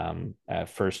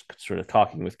 First, sort of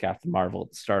talking with Captain Marvel at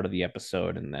the start of the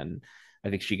episode, and then I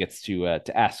think she gets to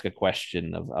ask a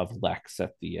question of Lex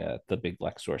at the big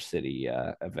Lexor City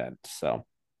event. So,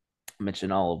 I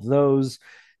mention all of those.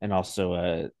 And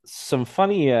also some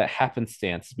funny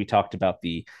happenstance. We talked about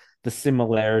the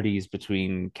similarities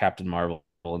between Captain Marvel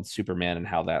and Superman and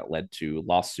how that led to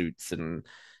lawsuits and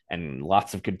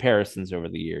lots of comparisons over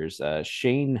the years.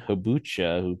 Shane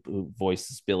Habucha, who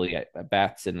voices Billy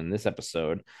Batson in this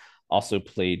episode, also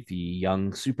played the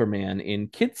young Superman in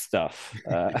Kid Stuff,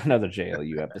 another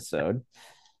JLU episode.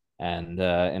 And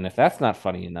if that's not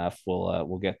funny enough,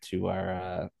 we'll get to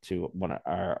our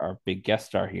big guest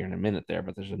star here in a minute there.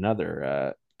 But there's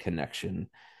another connection.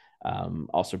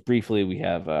 Also, briefly, we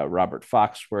have Robert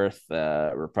Foxworth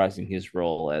reprising his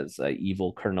role as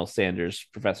evil Colonel Sanders,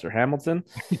 Professor Hamilton.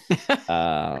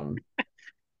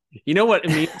 You know what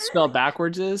immediately spelled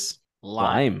backwards is?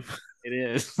 Lime. It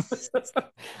is.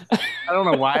 I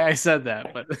don't know why I said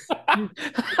that, but.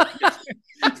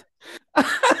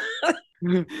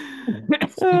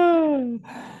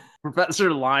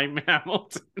 Professor Lime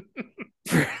Hamilton.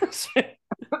 The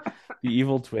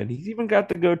evil twin. He's even got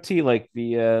the goatee like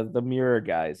the mirror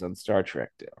guys on Star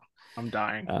Trek do. I'm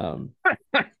dying.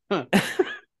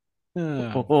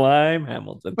 Lime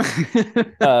Hamilton.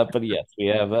 But yes, we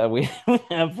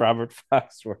have Robert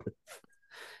Foxworth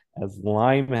as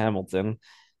Lime Hamilton.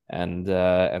 And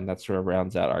that sort of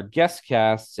rounds out our guest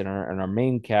casts. In our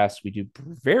main cast, we do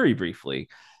very briefly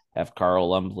have Carl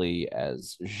Lumbly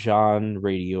as Jean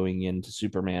radioing into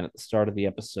Superman at the start of the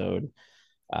episode.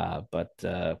 But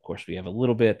of course, we have a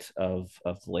little bit of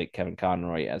the late Kevin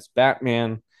Conroy as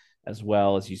Batman, as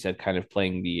well as you said, kind of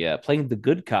playing the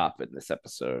good cop in this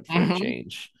episode for a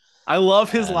change. I love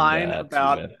his line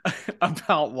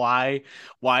about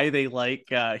why they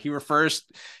like he refers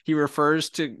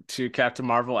to Captain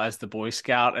Marvel as the Boy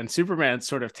Scout, and Superman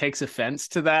sort of takes offense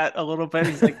to that a little bit.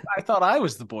 He's like, I thought I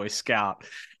was the Boy Scout.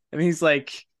 And he's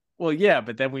like, well, yeah,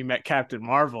 but then we met Captain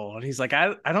Marvel. And he's like,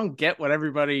 I don't get what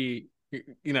everybody,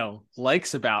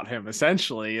 likes about him,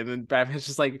 essentially. And then Batman's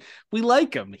just like, we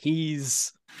like him.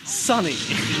 He's sunny.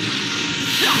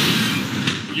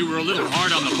 You were a little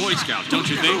hard on the Boy Scout, don't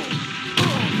you think?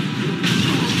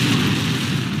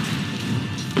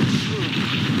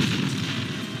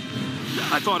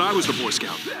 I thought I was the Boy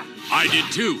Scout. I did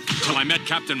too, till I met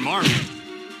Captain Marvel.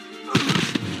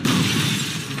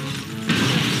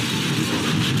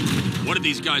 What did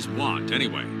these guys want,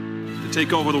 anyway? To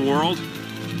take over the world?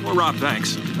 Or rob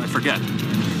banks? I forget.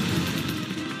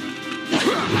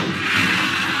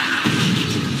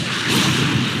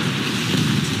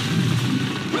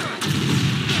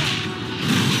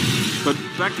 But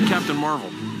back to Captain Marvel.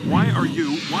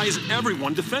 Why is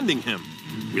everyone defending him?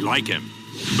 We like him.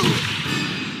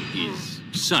 He's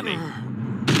sunny.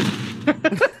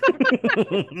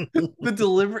 The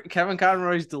delivery, Kevin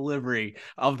Conroy's delivery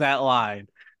of that line,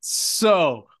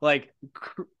 so like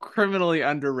criminally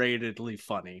underratedly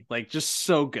funny, like just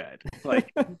so good.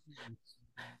 Like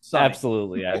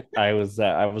absolutely, I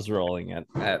was rolling at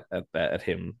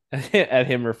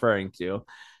him referring to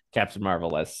Captain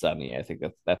Marvel as Sunny. I think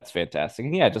that's fantastic.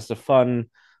 And yeah, just a fun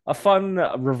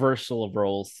reversal of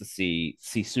roles to see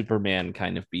Superman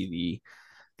kind of be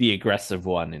the aggressive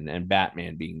one and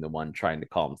Batman being the one trying to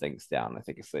calm things down. I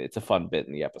think it's a fun bit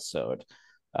in the episode.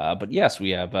 But yes,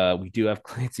 we do have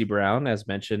Clancy Brown, as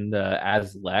mentioned,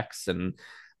 as Lex, and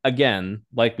again,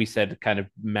 like we said, kind of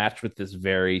matched with this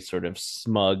very sort of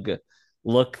smug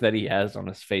look that he has on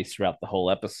his face throughout the whole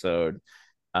episode,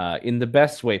 in the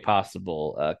best way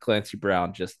possible. Clancy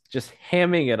Brown just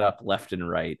hamming it up left and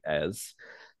right as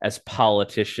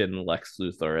politician Lex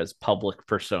Luthor, as public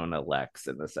persona Lex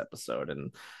in this episode,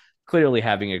 and clearly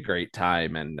having a great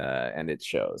time, and it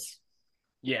shows.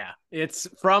 Yeah, it's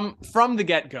from the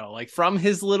get-go, like from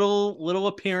his little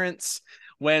appearance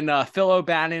when Phil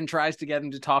O'Bannon tries to get him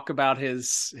to talk about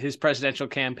his presidential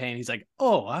campaign. He's like,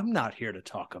 "Oh, I'm not here to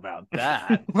talk about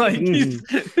that." Like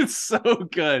it's so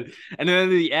good. And then at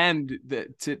the end,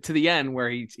 to the end where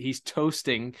he's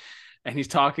toasting and he's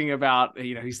talking about,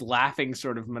 he's laughing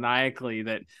sort of maniacally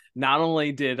that not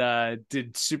only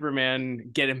did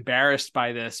Superman get embarrassed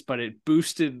by this, but it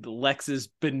boosted Lex's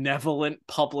benevolent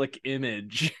public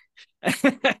image.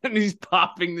 And he's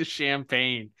popping the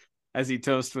champagne. as he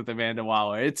toasts with Amanda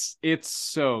Waller. It's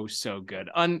so good.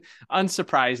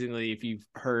 Unsurprisingly, if you've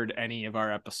heard any of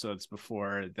our episodes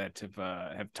before that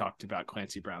have talked about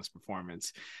Clancy Brown's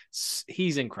performance,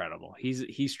 he's incredible.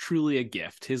 He's truly a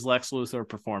gift. His Lex Luthor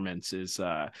performance is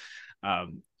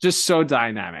just so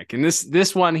dynamic. And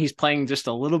this one, he's playing just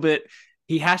a little bit.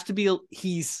 He has to be.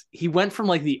 He went from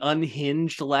like the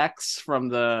unhinged Lex from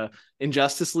the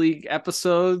Injustice League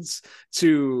episodes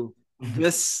to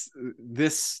this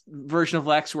version of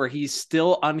Lex where he's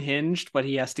still unhinged, but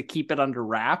he has to keep it under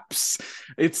wraps.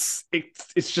 It's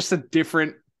just a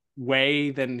different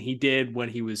way than he did when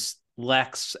he was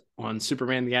Lex on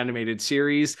Superman the Animated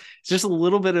Series. It's just a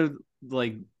little bit of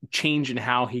like change in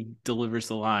how he delivers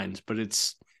the lines, but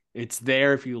it's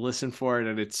there if you listen for it,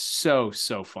 and it's so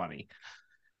funny.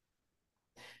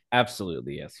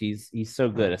 Absolutely, yes. He's so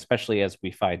good, especially as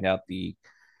we find out the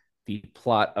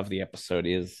plot of the episode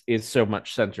is so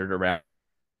much centered around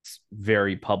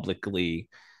very publicly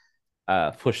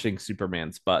pushing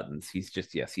Superman's buttons. He's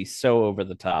so over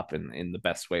the top in the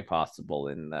best way possible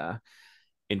in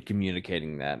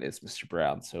communicating that is Mr.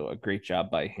 Brown. So a great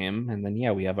job by him. And then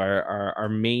we have our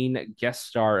main guest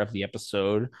star of the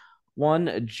episode,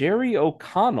 one Jerry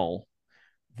O'Connell,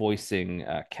 voicing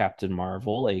Captain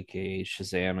Marvel, aka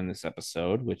Shazam, in this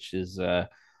episode, which is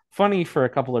funny for a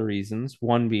couple of reasons.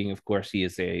 One being, of course, he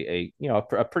is a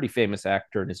pretty famous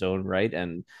actor in his own right,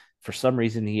 and for some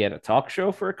reason he had a talk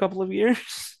show for a couple of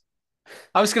years.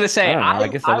 I was going to say,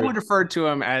 I would refer to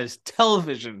him as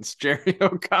Television's Jerry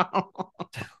O'Connell.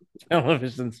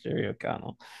 Television's Jerry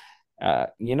O'Connell.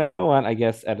 You know what? I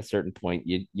guess at a certain point,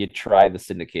 you try the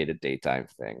syndicated daytime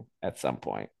thing at some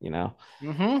point,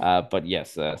 Mm-hmm. But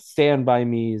yes, Stand By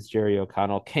Me is Jerry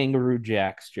O'Connell. Kangaroo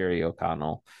Jack's Jerry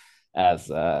O'Connell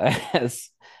as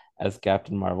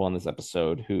Captain Marvel in this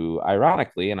episode, who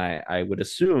ironically, and I would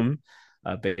assume,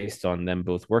 based on them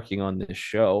both working on this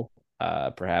show,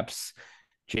 perhaps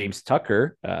James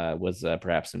Tucker was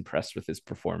perhaps impressed with his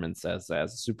performance as a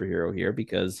superhero here,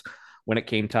 because when it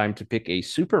came time to pick a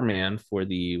Superman for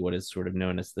what is sort of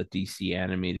known as the DC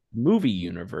animated movie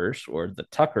universe, or the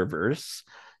Tuckerverse,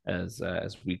 as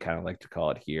we kind of like to call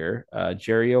it here,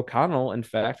 Jerry O'Connell, in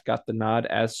fact, got the nod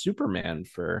as Superman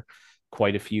for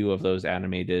quite a few of those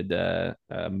animated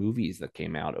movies that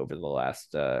came out over the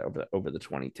last over the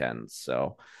 2010s.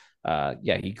 So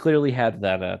he clearly had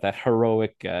that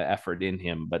heroic effort in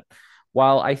him. But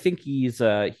while I think he's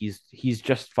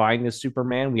just fine as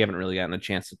Superman, we haven't really gotten a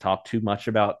chance to talk too much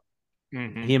about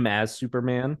him as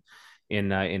Superman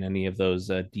in any of those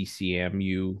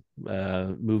DCMU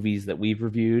movies that we've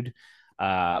reviewed.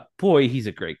 Boy, he's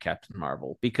a great Captain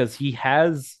Marvel, because he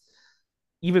has,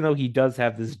 even though he does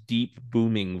have this deep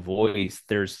booming voice,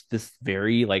 there's this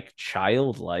very like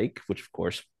childlike, which of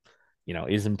course,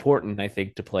 is important, I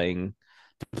think, to playing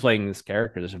this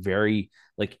character. There's a very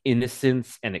like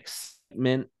innocence and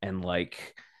excitement, and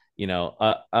like,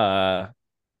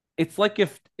 it's like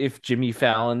if Jimmy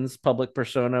Fallon's public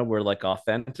persona were like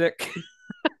authentic.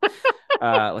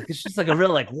 Like it's just like a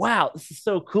real like, wow, this is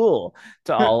so cool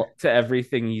to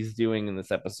everything he's doing in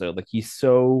this episode. Like he's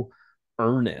so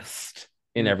earnest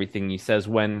in everything he says.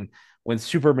 When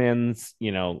Superman's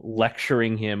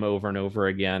lecturing him over and over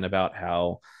again about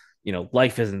how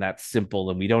life isn't that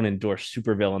simple and we don't endorse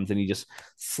supervillains, and he just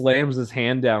slams his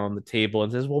hand down on the table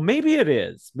and says, well, maybe it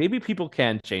is, maybe people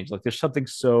can change. Like there's something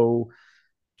so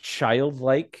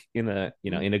childlike in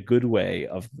a good way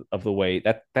of the way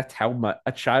that's how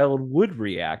a child would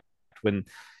react when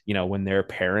their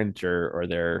parent or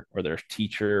their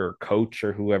teacher or coach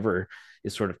or whoever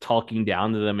is sort of talking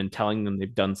down to them and telling them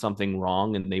they've done something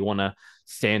wrong, and they want to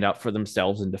stand up for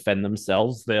themselves and defend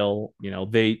themselves.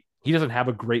 He doesn't have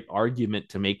a great argument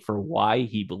to make for why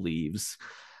he believes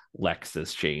Lex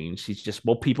has changed. He's just,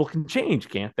 well, people can change,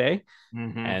 can't they?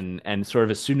 Mm-hmm. And sort of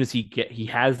as soon as he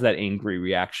has that angry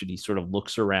reaction, he sort of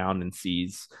looks around and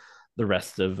sees the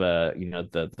rest of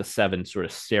the seven sort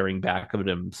of staring back at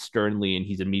him sternly, and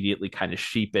he's immediately kind of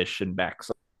sheepish and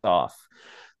backs off.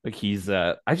 Like he's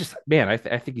I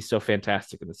think he's so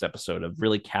fantastic in this episode of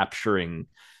really capturing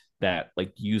that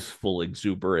like youthful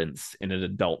exuberance in an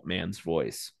adult man's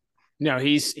voice. No,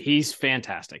 he's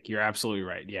fantastic. You're absolutely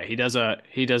right. Yeah, he does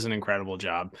an incredible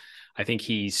job. I think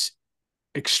he's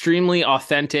extremely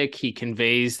authentic. He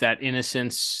conveys that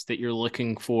innocence that you're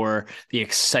looking for, the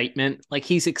excitement. Like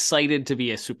he's excited to be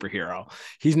a superhero.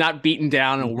 He's not beaten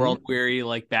down and world weary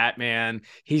like Batman.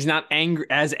 He's not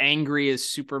as angry as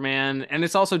Superman. And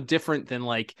it's also different than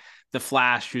like the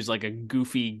Flash, who's like a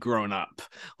goofy grown up.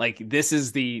 Like this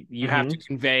is you have to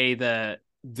convey the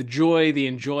joy, the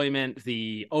enjoyment,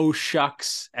 the oh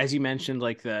shucks, as you mentioned,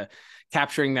 like the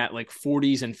capturing that like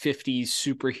 40s and 50s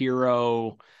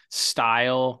superhero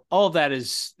style. All of that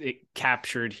is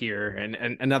captured here,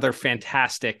 and another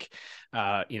fantastic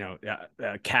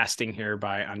casting here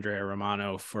by Andrea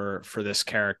Romano for this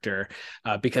character,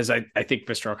 because I think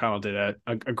Mr. O'Connell did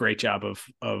a great job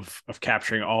of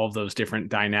capturing all of those different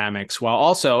dynamics, while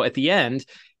also at the end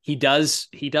he does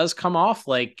come off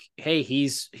like, hey,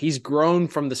 he's grown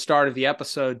from the start of the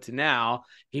episode to now.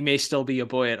 He may still be a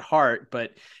boy at heart,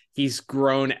 but he's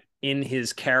grown in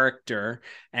his character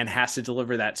and has to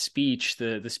deliver that speech.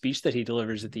 The speech that he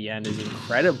delivers at the end is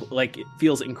incredible. Like, it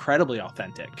feels incredibly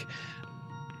authentic.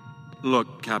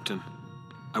 Look, Captain,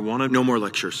 I want to... No more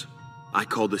lectures. I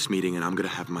called this meeting and I'm going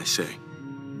to have my say.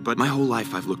 But my whole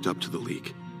life I've looked up to the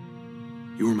League.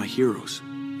 You were my heroes,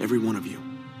 every one of you.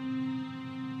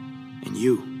 And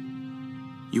you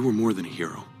were more than a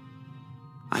hero.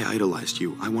 I idolized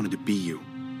you. I wanted to be you.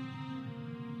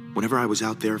 Whenever I was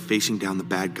out there facing down the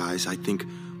bad guys, I'd think,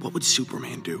 what would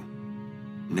Superman do?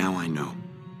 Now I know.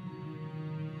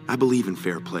 I believe in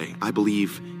fair play. I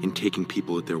believe in taking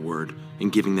people at their word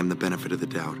and giving them the benefit of the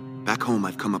doubt. Back home,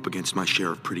 I've come up against my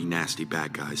share of pretty nasty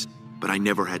bad guys, but I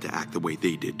never had to act the way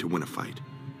they did to win a fight.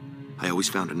 I always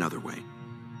found another way.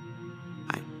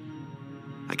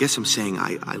 I guess I'm saying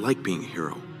I like being a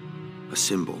hero, a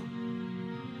symbol.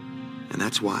 And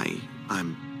that's why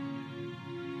I'm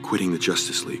quitting the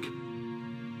Justice League.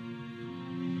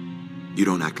 You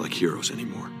don't act like heroes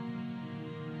anymore.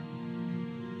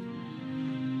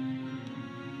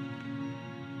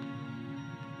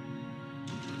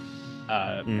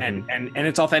 And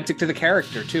it's authentic to the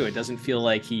character too. It doesn't feel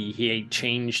like he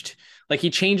changed. Like, he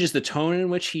changes the tone in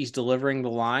which he's delivering the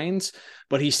lines,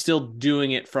 but he's still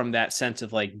doing it from that sense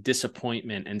of like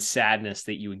disappointment and sadness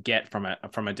that you would get from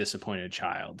a disappointed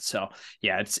child. So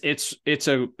yeah, it's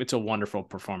a wonderful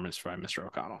performance by Mr.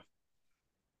 O'Connell.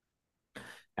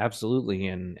 Absolutely,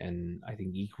 and I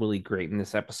think equally great in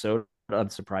this episode,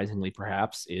 unsurprisingly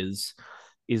perhaps, is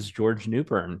George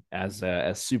Newbern as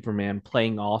Superman,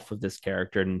 playing off of this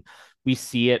character. And we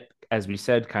see it, as we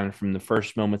said, kind of from the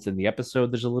first moments in the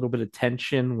episode. There's a little bit of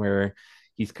tension where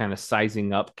he's kind of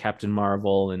sizing up Captain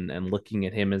Marvel and looking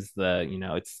at him as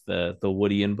it's the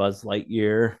Woody and Buzz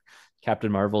Lightyear.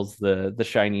 Captain Marvel's the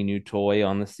shiny new toy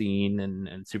on the scene,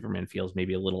 and Superman feels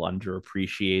maybe a little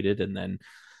underappreciated. And then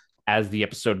as the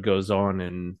episode goes on,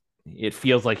 and it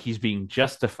feels like he's being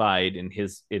justified in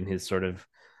his sort of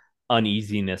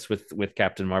uneasiness with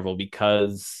Captain Marvel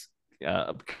because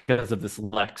of this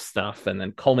Lex stuff, and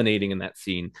then culminating in that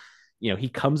scene, he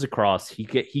comes across, he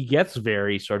gets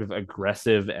very sort of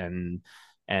aggressive and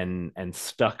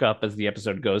stuck up as the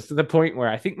episode goes, to the point where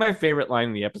I think my favorite line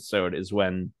in the episode is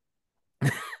when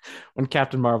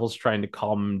Captain Marvel's trying to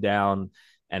calm him down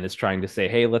and is trying to say,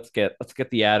 hey, let's get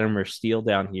the Atom or Steel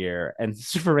down here, and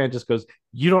Superman just goes,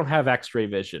 you don't have X-ray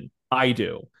vision, I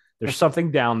do. There's something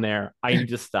down there. I need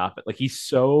to stop it. Like, he's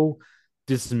so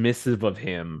dismissive of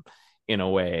him in a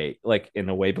way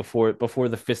before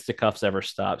the fisticuffs ever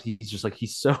stopped. He's just like,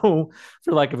 he's so,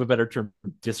 for lack of a better term,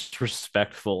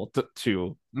 disrespectful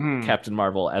to Captain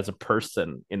Marvel as a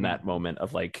person in that moment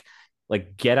of like,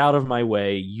 get out of my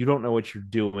way. You don't know what you're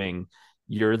doing.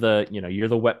 You're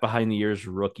the wet behind the ears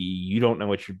rookie. You don't know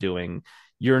what you're doing.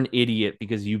 You're an idiot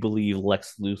because you believe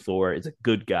Lex Luthor is a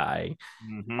good guy.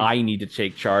 Mm-hmm. I need to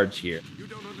take charge here. You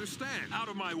don't understand. Out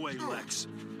of my way, Lex.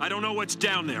 I don't know what's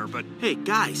down there, but... Hey,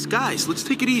 guys, let's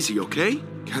take it easy, okay?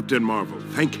 Captain Marvel,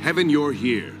 thank heaven you're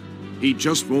here. He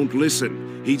just won't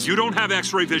listen. You don't have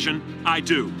X-ray vision. I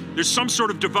do. There's some sort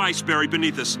of device buried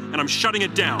beneath us, and I'm shutting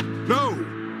it down. No!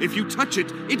 If you touch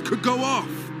it, it could go off.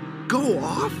 Go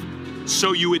off?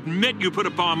 So you admit you put a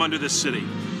bomb under this city?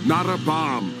 Not a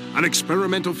bomb. An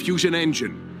experimental fusion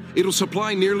engine. It'll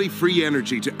supply nearly free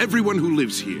energy to everyone who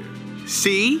lives here.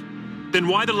 See? Then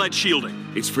why the lead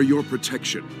shielding? It's for your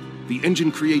protection. The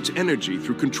engine creates energy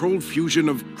through controlled fusion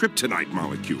of kryptonite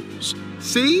molecules.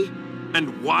 See?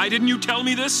 And why didn't you tell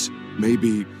me this?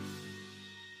 Maybe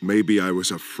I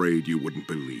was afraid you wouldn't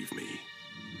believe me.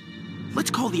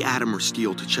 Let's call the Atom or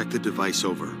Steel to check the device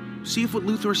over. See if what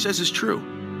Luthor says is true.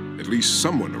 At least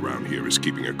someone around here is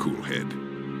keeping a cool head.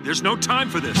 There's no time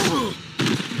for this.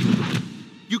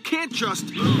 You can't just...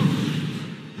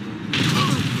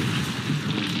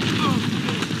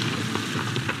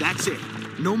 That's it.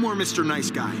 No more Mr.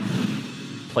 Nice Guy.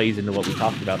 Plays into what we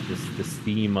talked about, this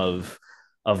theme of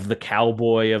the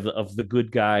cowboy, of the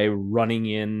good guy running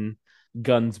in,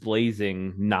 guns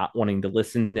blazing, not wanting to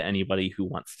listen to anybody who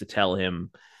wants to tell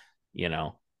him,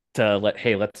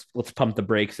 let's pump the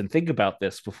brakes and think about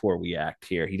this before we act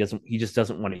here. He just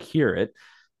doesn't want to hear it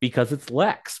because it's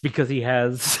Lex, because he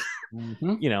has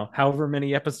you know, however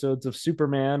many episodes of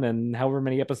Superman and however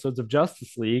many episodes of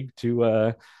Justice League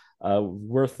to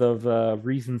worth of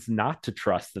reasons not to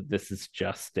trust that this is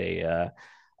just a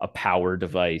power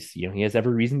device. You know, he has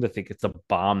every reason to think it's a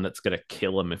bomb that's going to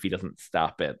kill him if he doesn't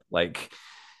stop it. Like,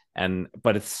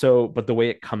 but the way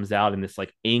it comes out in this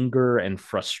like anger and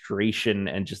frustration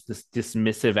and just this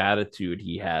dismissive attitude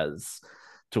he has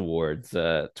towards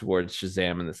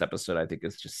Shazam in this episode, I think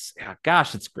is just,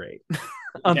 gosh, it's great.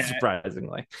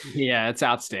 Unsurprisingly. Yeah, it's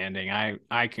outstanding.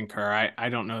 I concur. I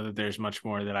don't know that there's much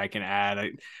more that I can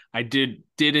add. I did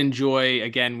enjoy,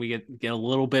 again, we get a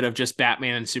little bit of just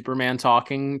Batman and Superman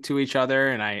talking to each other,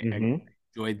 and I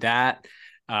enjoyed that.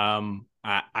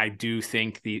 I do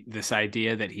think this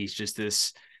idea that he's just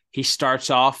this, he starts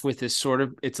off with this sort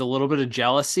of, it's a little bit of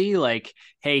jealousy, like,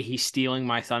 hey, he's stealing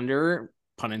my thunder,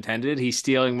 pun intended. He's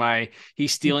stealing my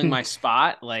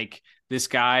spot. Like, this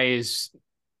guy is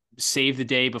saved the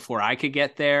day before I could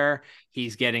get there.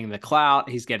 He's getting the clout.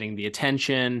 He's getting the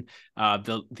attention.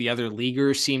 The other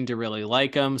leaguers seem to really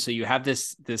like him. So you have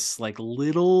this like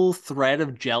little thread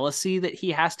of jealousy that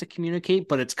he has to communicate,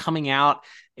 but it's coming out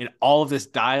in all of this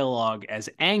dialogue as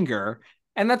anger.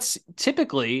 And that's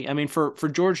typically, I mean, for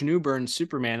George Newbern's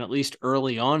Superman, at least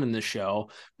early on in the show,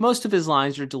 most of his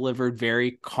lines are delivered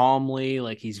very calmly.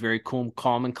 Like, he's very calm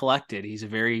and collected. He's a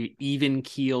very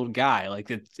even-keeled guy.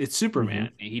 Like, it's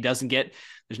Superman. He doesn't get,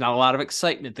 there's not a lot of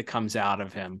excitement that comes out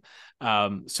of him.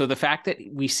 So the fact that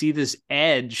we see this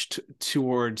edge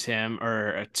towards him,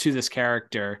 or to this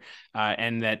character,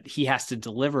 and that he has to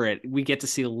deliver it, we get to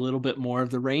see a little bit more of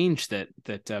the range that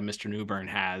Mr. Newbern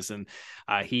has, and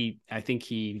I think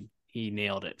he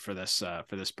nailed it for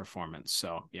this performance.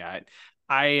 So yeah,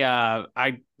 I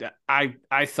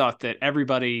thought that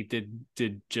everybody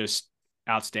did just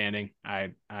outstanding.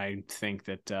 I think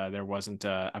that there wasn't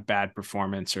a bad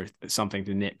performance or something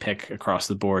to nitpick across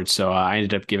the board. So I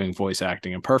ended up giving voice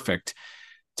acting a perfect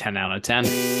 10 out of 10.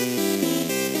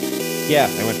 Yeah,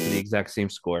 I went for the exact same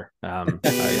score. Hard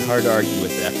to argue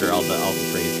with after all the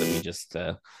praise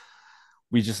that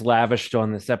we just lavished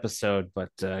on this episode. But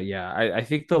yeah, I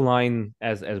think the line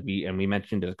as we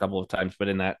mentioned it a couple of times, but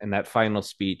in that final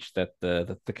speech that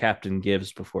the captain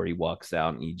gives before he walks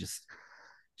out, and he just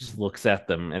looks at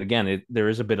them, and again, there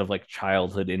is a bit of like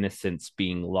childhood innocence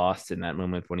being lost in that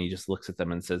moment when he just looks at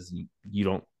them and says, "You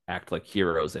don't act like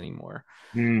heroes anymore,"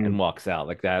 and walks out.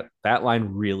 Like that line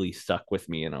really stuck with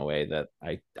me in a way that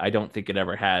I don't think it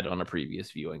ever had on a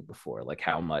previous viewing before. Like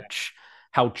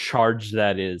how charged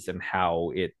that is, and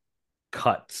how it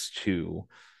cuts to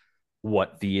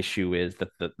what the issue is that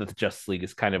the Justice League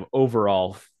is kind of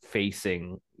overall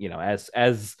facing, you know, as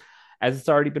it's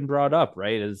already been brought up,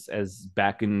 right? As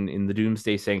back in the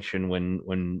Doomsday Sanction,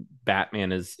 when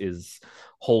Batman is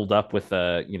holed up with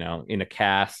in a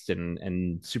cast,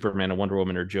 and Superman and Wonder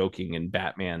Woman are joking, and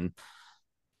Batman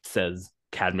says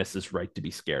Cadmus is right to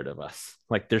be scared of us.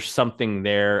 Like, there's something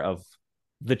there of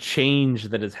the change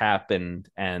that has happened,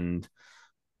 and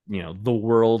you know, the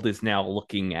world is now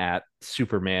looking at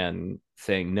Superman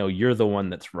saying, no, you're the one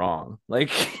that's wrong.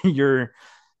 Like, you're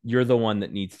the one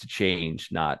that needs to change,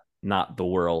 not the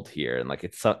world here. And like,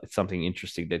 it's something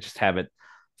interesting to just have it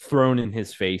thrown in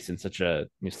his face in such a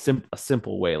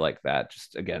simple way like that.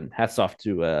 Just, again, hats off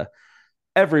to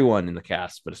everyone in the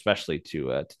cast, but especially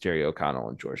to Jerry O'Connell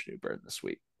and George Newbern this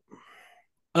week.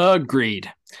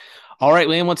 Agreed. All right,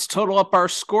 Liam, let's total up our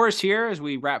scores here as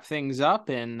we wrap things up,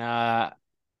 and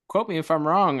quote me if I'm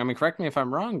wrong. I mean, correct me if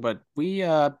I'm wrong, but we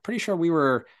pretty sure we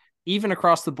were even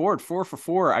across the board, 4 for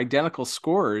 4 identical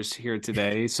scores here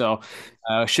today. So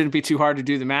shouldn't be too hard to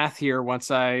do the math here once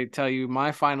I tell you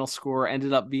my final score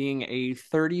ended up being a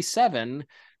 37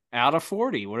 out of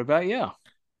 40. What about you?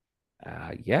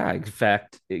 Yeah, in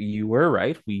fact, you were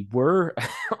right. We were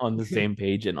on the same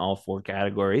page in all 4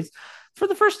 categories for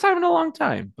the first time in a long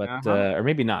time, but or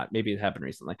maybe not. Maybe it happened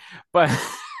recently, but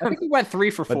I think we went 3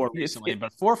 for 4 recently,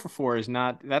 but 4 for 4 is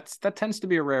not, that tends to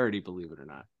be a rarity, believe it or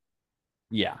not.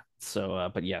 Yeah. So,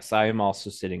 but yes, I am also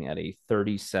sitting at a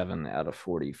 37 out of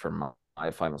 40 for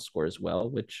my final score as well,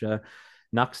 which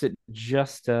knocks it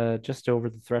just over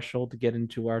the threshold to get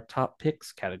into our top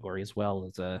picks category, as well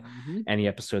as any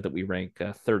episode that we rank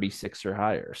 36 or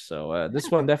higher. So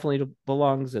this one definitely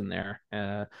belongs in there.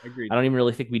 Agreed. I don't even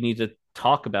really think we need to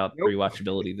talk about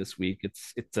rewatchability this week.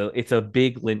 It's a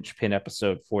big linchpin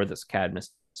episode for this Cadmus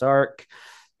arc.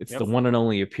 It's the one and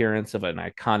only appearance of an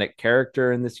iconic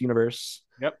character in this universe.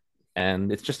 Yep.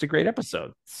 And it's just a great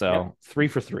episode. So 3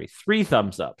 for 3, 3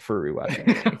 thumbs up for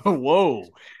rewatching. Whoa.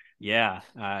 Yeah.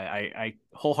 I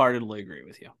wholeheartedly agree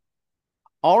with you.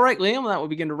 All right, Liam, that will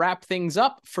begin to wrap things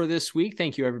up for this week.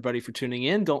 Thank you, everybody, for tuning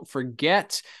in. Don't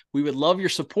forget, we would love your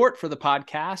support for the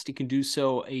podcast. You can do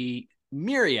so a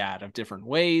myriad of different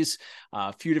ways,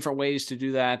 a few different ways to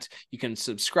do that. You can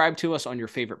subscribe to us on your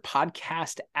favorite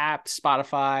podcast app,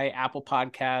 Spotify, Apple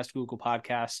Podcasts, Google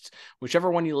Podcasts, whichever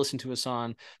one you listen to us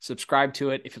on. Subscribe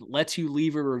to it. If it lets you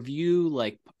leave a review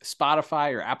like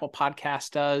Spotify or Apple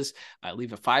Podcast does,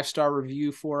 leave a 5-star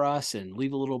review for us and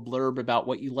leave a little blurb about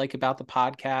what you like about the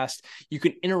podcast. You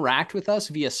can interact with us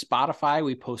via Spotify.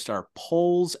 We post our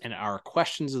polls and our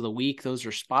questions of the week. Those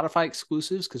are Spotify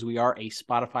exclusives because we are a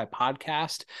Spotify podcast.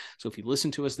 So if you listen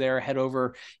to us there, head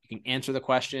over, you can answer the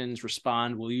questions,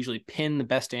 respond. We'll usually pin the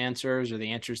best answers or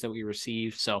the answers that we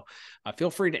receive. So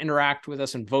feel free to interact with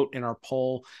us and vote in our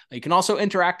poll. You can also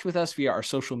interact with us via our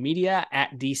social media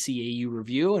at DCAU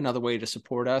Review. Another way to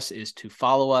support us is to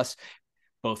follow us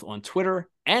both on Twitter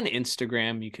and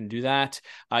Instagram. You can do that.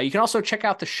 You can also check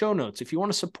out the show notes. If you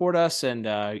want to support us and,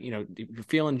 if you're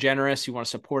feeling generous, you want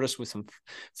to support us with some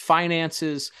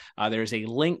finances, there's a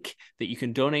link that you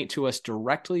can donate to us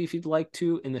directly if you'd like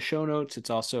to in the show notes. It's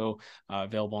also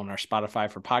available on our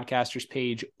Spotify for Podcasters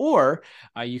page, or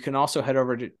you can also head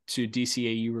over to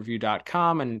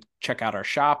DCAUreview.com and check out our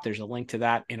shop. There's a link to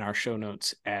that in our show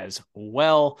notes as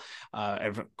well.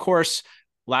 Of course,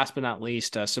 last but not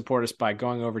least, support us by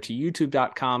going over to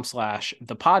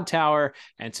youtube.com/thepodtower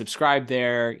and subscribe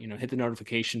there, hit the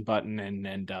notification button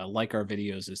and like our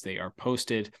videos as they are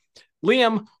posted.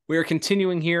 Liam, we are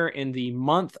continuing here in the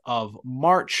month of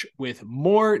March with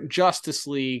more Justice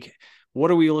League. What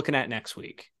are we looking at next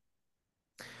week?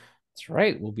 That's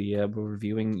right. We'll be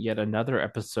reviewing yet another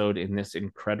episode in this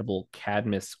incredible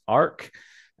Cadmus arc,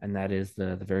 and that is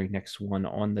the very next one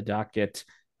on the docket.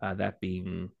 That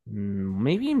being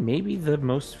maybe the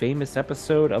most famous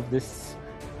episode of this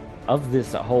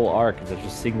whole arc. There's a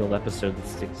single episode that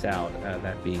sticks out.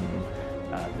 That being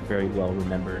the very well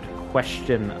remembered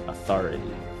Question Authority.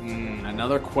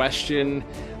 Another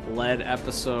question-led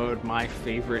episode. My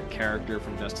favorite character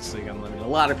from Justice League Unlimited. A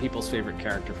lot of people's favorite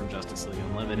character from Justice League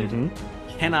Unlimited.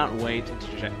 Cannot wait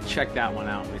to check that one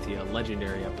out with you. A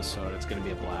legendary episode. It's going to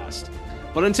be a blast.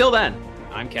 But until then,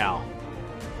 I'm Cal.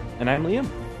 And I'm Liam.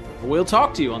 We'll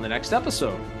talk to you on the next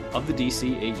episode of the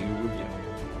DCAU Review.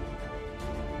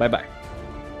 Bye-bye.